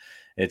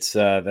it's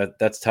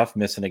that's tough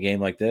missing a game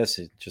like this.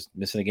 It's just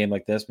missing a game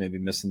like this, maybe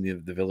missing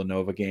the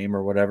Villanova game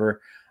or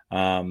whatever.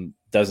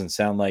 Doesn't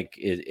sound like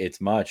it's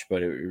much,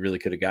 but it really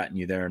could have gotten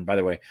you there. And by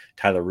the way,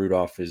 Tyler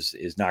Rudolph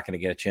is not going to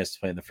get a chance to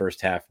play in the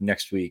first half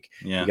next week.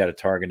 Yeah. You got a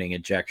targeting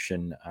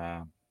ejections.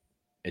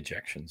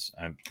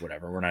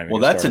 Whatever. We're not even.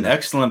 Well, that's an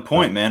excellent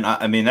point, man.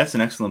 I mean, that's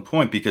an excellent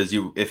point because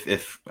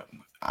if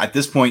at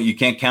this point you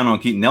can't count on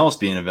Keaton Ellis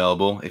being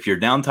available. If you're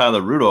down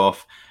Tyler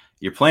Rudolph,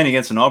 you're playing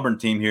against an Auburn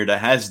team here that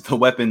has the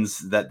weapons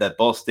that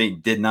Ball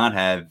State did not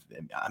have.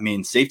 I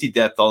mean, safety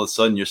depth, all of a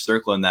sudden you're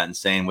circling that and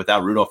saying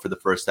without Rudolph for the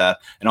first half.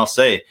 And I'll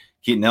say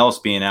Keaton Ellis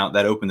being out,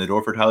 that opened the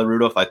door for Tyler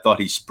Rudolph. I thought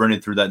he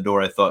sprinted through that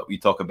door. I thought we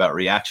talk about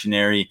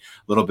reactionary, a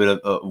little bit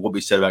of what we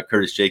said about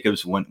Curtis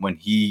Jacobs. When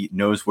he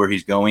knows where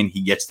he's going,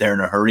 he gets there in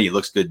a hurry. He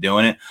looks good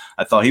doing it.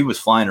 I thought he was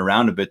flying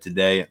around a bit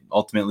today.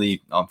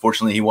 Ultimately,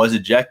 unfortunately, he was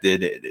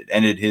ejected. It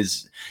ended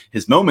his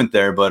moment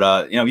there.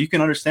 But, you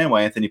can understand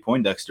why Anthony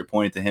Poindexter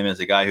pointed to him as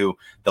a guy who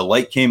the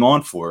light came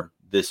on for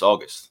this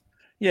August.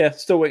 Yeah,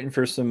 still waiting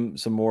for some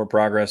more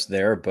progress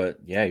there, but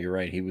yeah, you're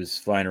right. He was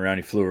flying around.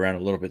 He flew around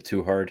a little bit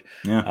too hard,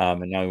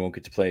 and now he won't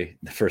get to play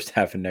the first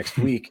half of next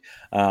week.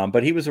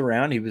 But he was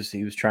around. He was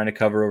trying to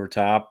cover over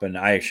top, and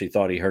I actually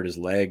thought he hurt his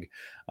leg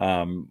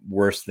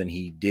worse than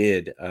he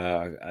did.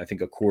 I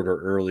think a quarter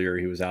earlier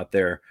he was out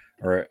there,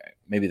 or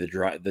maybe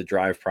the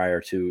drive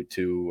prior to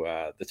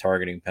the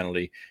targeting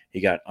penalty.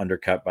 He got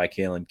undercut by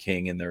Kalen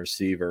King and the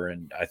receiver,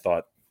 and I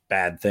thought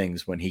bad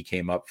things when he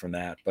came up from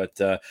that. But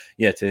to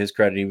his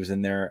credit, he was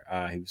in there.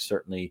 He was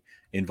certainly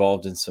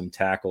involved in some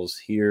tackles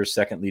here.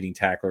 Second leading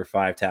tackler,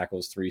 5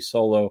 tackles, 3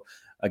 solo.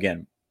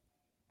 Again,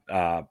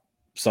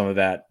 some of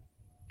that,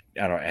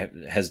 I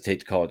hesitate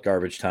to call it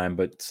garbage time,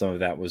 but some of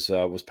that was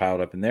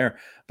piled up in there.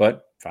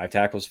 But 5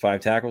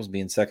 tackles,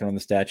 being second on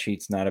the stat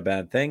sheet's not a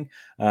bad thing.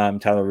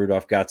 Tyler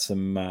Rudolph got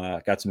some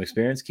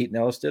experience. Keaton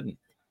Ellis didn't.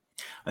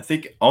 I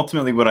think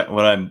ultimately what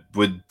I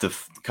would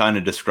kind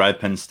of describe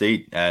Penn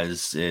State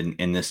as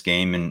in this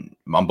game and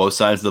on both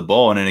sides of the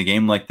ball, and in a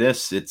game like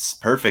this, it's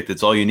perfect.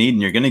 It's all you need,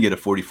 and you're going to get a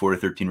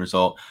 44-13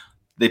 result.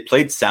 They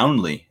played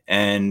soundly,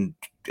 and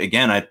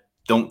again, I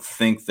don't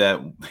think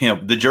that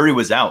the jury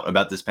was out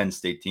about this Penn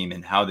State team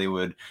and how they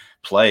would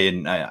play,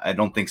 and I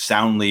don't think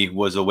soundly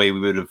was a way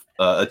we would have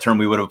a term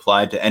we would have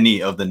applied to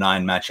any of the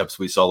 9 matchups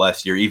we saw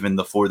last year, even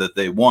the 4 that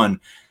they won.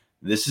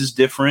 This is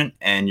different,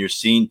 and you're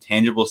seeing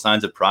tangible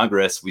signs of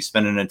progress. We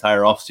spent an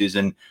entire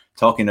offseason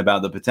talking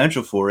about the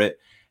potential for it.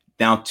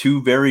 Now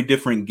 2 very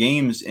different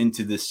games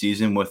into this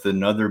season with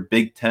another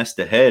big test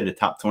ahead, a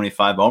top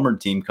 25 Auburn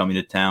team coming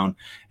to town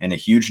and a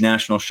huge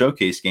national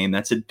showcase game.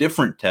 That's a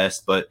different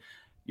test, but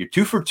you're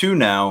 2 for 2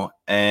 now.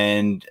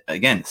 And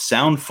again,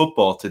 sound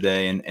football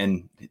today,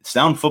 and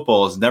sound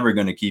football is never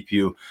going to keep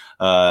you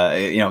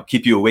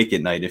awake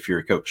at night if you're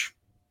a coach.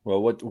 Well,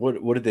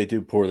 what did they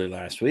do poorly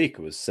last week?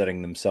 It was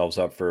setting themselves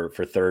up for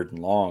 3rd and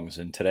longs.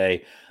 And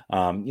today,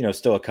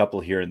 Still a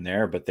couple here and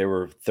there, but they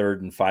were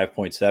 3rd and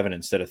 5.7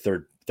 instead of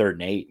 3rd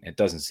and 8. It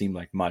doesn't seem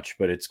like much,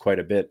 but it's quite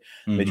a bit.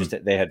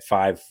 They had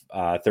 5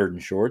 3rd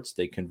and shorts.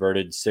 They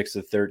converted 6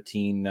 of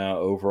 13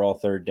 overall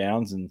 3rd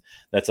downs, and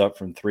that's up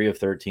from 3 of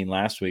 13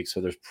 last week.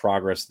 So there's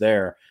progress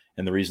there.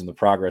 And the reason the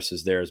progress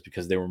is there is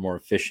because they were more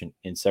efficient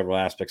in several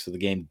aspects of the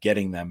game,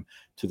 getting them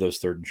to those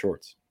 3rd and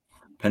shorts.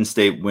 Penn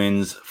State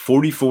wins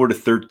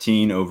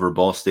 44-13 over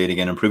Ball State,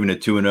 again, improving to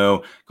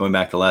 2-0, going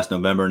back to last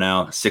November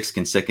now, 6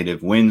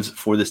 consecutive wins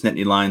for this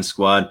Nittany Lions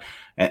squad.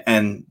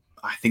 And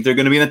I think they're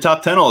going to be in the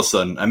top 10 all of a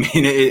sudden. I mean,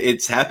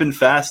 it's happened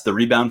fast, the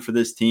rebound for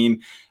this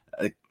team.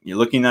 You're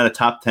looking at a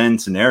top 10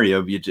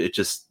 scenario.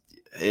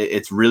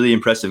 It's really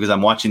impressive because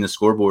I'm watching the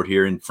scoreboard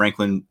here, and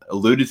Franklin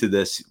alluded to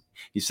this.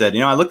 He said,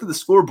 I looked at the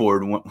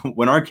scoreboard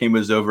when our game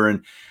was over,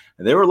 and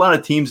there were a lot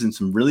of teams in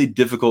some really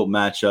difficult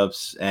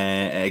matchups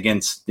and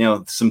against,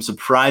 some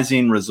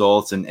surprising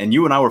results. And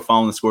you and I were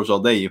following the scores all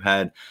day. You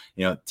had,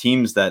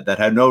 teams that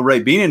had no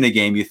right being in the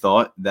game. You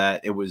thought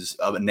that it was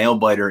a nail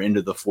biter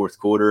into the 4th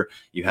quarter.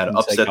 You had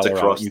upsets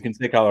across. You can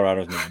say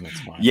Colorado's name. That's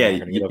fine. Yeah,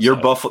 your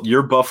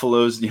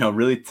Buffaloes,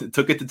 really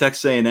took it to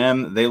Texas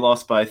A&M. They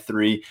lost by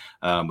 3.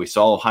 We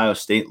saw Ohio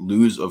State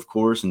lose, of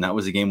course, and that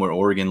was a game where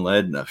Oregon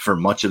led for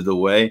much of the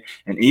way.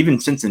 And even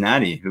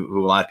Cincinnati,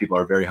 who a lot of people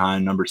are very high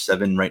on, number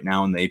 7 right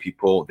now in the AP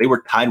poll, they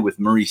were tied with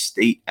Murray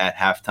State at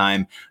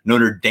halftime.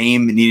 Notre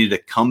Dame needed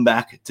a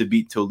comeback to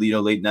beat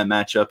Toledo late in that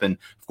matchup. And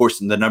of course,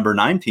 the number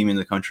 9 team in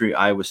the country,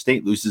 Iowa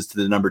State, loses to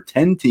the number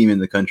 10 team in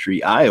the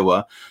country,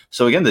 Iowa.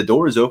 So again, the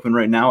door is open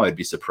right now. I'd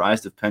be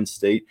surprised if Penn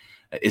State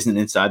isn't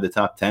inside the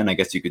top 10. I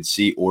guess you could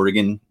see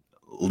Oregon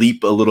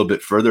leap a little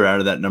bit further out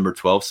of that number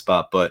 12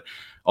 spot. But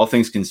all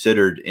things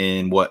considered,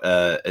 in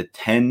a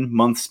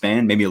 10-month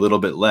span, maybe a little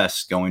bit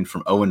less, going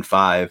from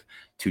 0-5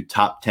 to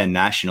top 10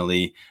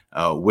 nationally,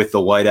 with the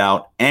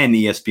whiteout and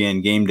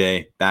ESPN Game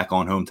Day back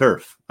on home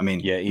turf. I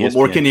mean, what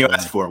more can you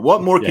ask for?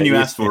 What more can you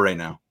ask for right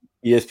now?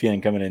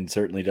 ESPN coming in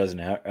certainly doesn't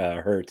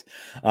hurt.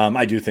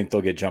 I do think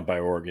they'll get jumped by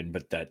Oregon,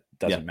 but that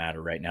doesn't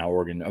matter right now.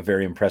 Oregon, a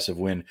very impressive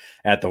win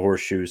at the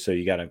Horseshoe. So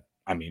you got to,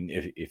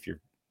 if you're,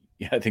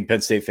 I think Penn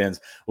State fans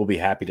will be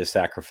happy to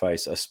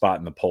sacrifice a spot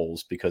in the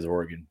polls because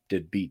Oregon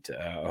did beat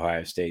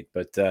Ohio State.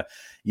 But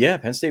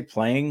Penn State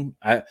playing.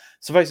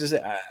 Suffice to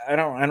say, I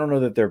don't know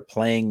that they're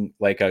playing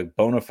like a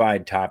bona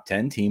fide top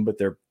 10 team, but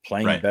they're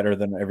playing better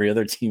than every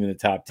other team in the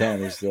top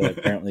 10.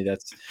 Apparently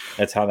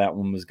that's how that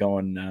one was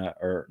going.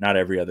 Or not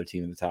every other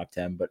team in the top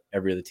 10, but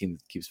every other team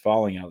that keeps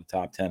falling out of the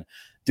top 10,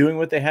 doing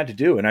what they had to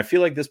do. And I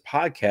feel like this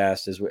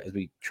podcast, as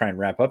we try and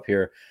wrap up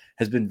here,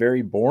 has been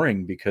very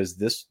boring because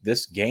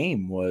this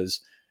game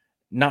was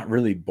not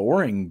really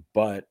boring,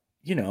 but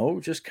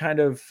just kind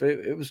of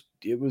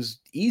it was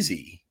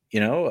easy.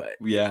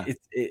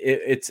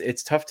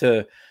 It's tough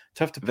to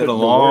put been a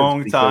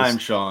long time,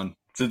 Sean,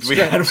 since we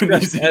had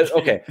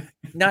okay,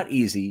 not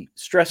easy,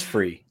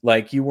 stress-free.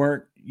 Like you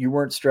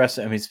weren't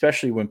stressing. I mean,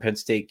 especially when Penn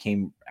State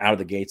came out of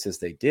the gates as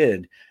they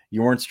did,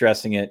 you weren't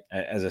stressing it.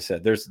 As I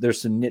said, there's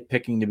some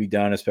nitpicking to be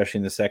done, especially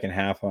in the second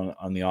half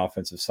on the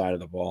offensive side of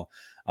the ball.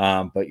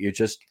 But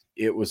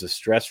it was a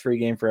stress-free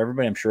game for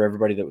everybody. I'm sure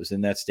everybody that was in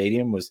that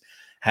stadium was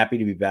happy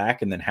to be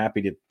back and then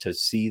happy to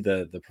see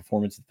the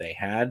performance that they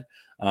had.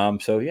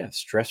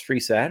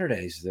 Stress-free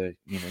Saturdays.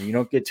 You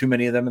don't get too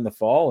many of them in the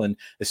fall, and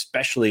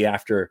especially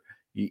after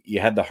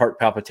you had the heart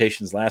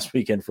palpitations last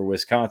weekend for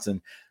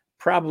Wisconsin.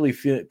 Probably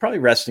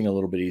resting a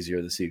little bit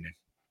easier this evening.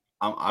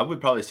 I would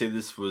probably say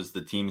this was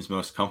the team's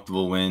most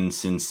comfortable win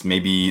since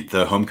maybe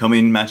the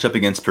homecoming matchup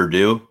against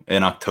Purdue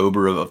in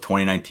October of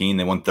 2019.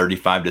 They won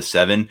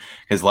 35-7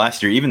 because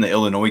last year, even the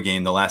Illinois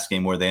game, the last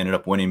game where they ended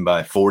up winning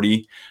by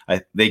 40,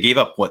 they gave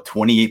up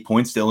 28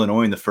 points to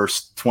Illinois in the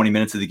first 20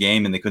 minutes of the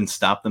game, and they couldn't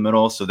stop them at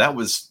all. So that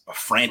was a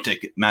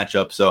frantic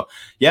matchup. So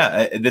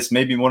this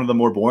may be one of the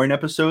more boring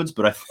episodes,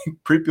 but I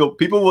think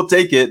people will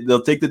take it.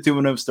 They'll take the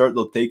 2-0 start.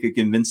 They'll take a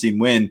convincing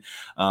win.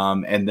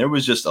 And there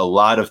was just a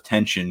lot of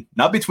tension,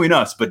 not between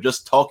us, but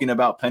just talking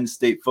about Penn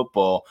State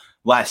football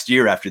last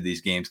year after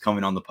these games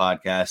coming on the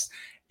podcast.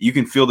 You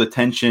can feel the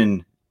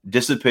tension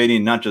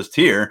dissipating, not just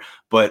here,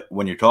 but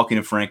when you're talking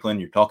to Franklin,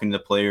 you're talking to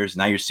the players,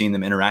 now you're seeing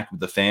them interact with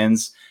the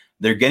fans.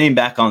 They're getting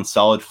back on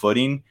solid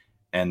footing,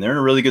 and they're in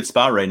a really good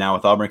spot right now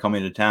with Auburn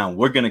coming to town.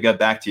 We're going to get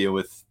back to you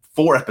with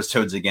 4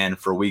 episodes again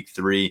for week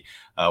 3.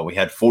 We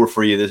had 4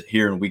 for you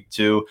here in week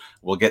 2.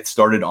 We'll get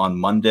started on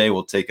Monday.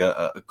 We'll take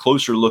a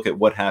closer look at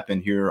what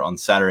happened here on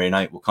Saturday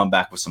night. We'll come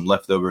back with some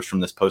leftovers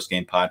from this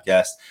post-game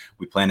podcast.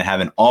 We plan to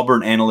have an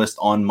Auburn analyst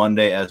on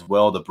Monday as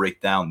well to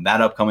break down that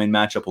upcoming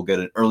matchup. We'll get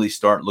an early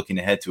start looking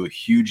ahead to a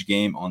huge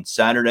game on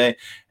Saturday.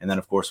 And then,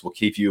 of course, we'll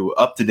keep you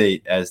up to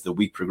date as the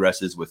week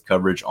progresses with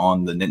coverage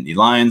on the Nittany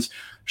Lions.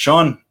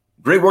 Sean,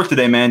 great work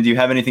today, man. Do you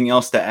have anything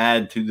else to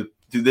add to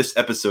this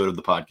episode of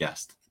the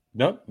podcast?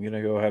 Nope. I'm going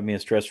to go have me a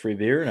stress-free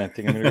beer, and I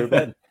think I'm going to go to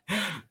bed.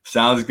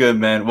 Sounds good,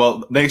 man.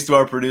 Well, thanks to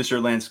our producer,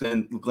 Lance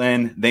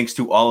Glenn. Thanks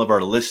to all of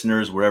our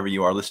listeners, wherever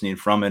you are listening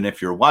from. And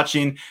if you're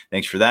watching,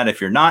 thanks for that.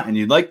 If you're not and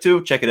you'd like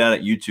to, check it out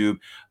at YouTube.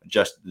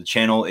 Just the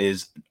channel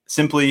is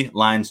simply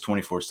Lions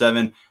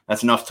 24/7.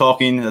 That's enough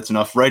talking. That's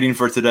enough writing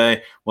for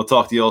today. We'll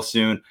talk to you all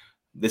soon.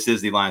 This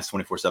is the Lions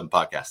 24/7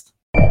 podcast.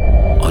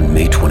 On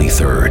May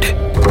 23rd,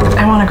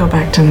 I want to go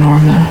back to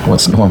normal.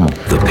 What's normal?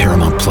 the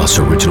Paramount Plus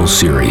original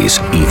series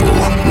Evil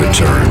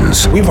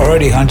returns. We've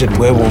already hunted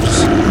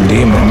werewolves and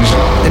demons.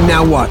 And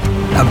now what?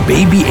 A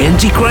baby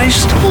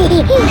Antichrist?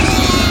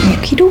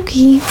 Okie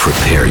dokie.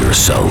 Prepare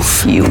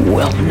yourself You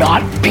will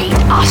not beat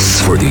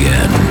us. for the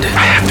end.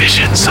 I have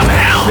visions of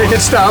hell. Make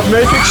it stop,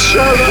 make it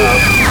shut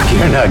up.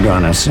 You're not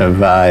gonna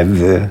survive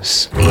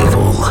this.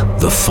 Evil,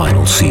 the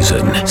final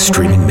season,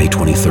 streaming May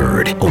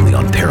 23rd, only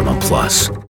on Paramount Plus.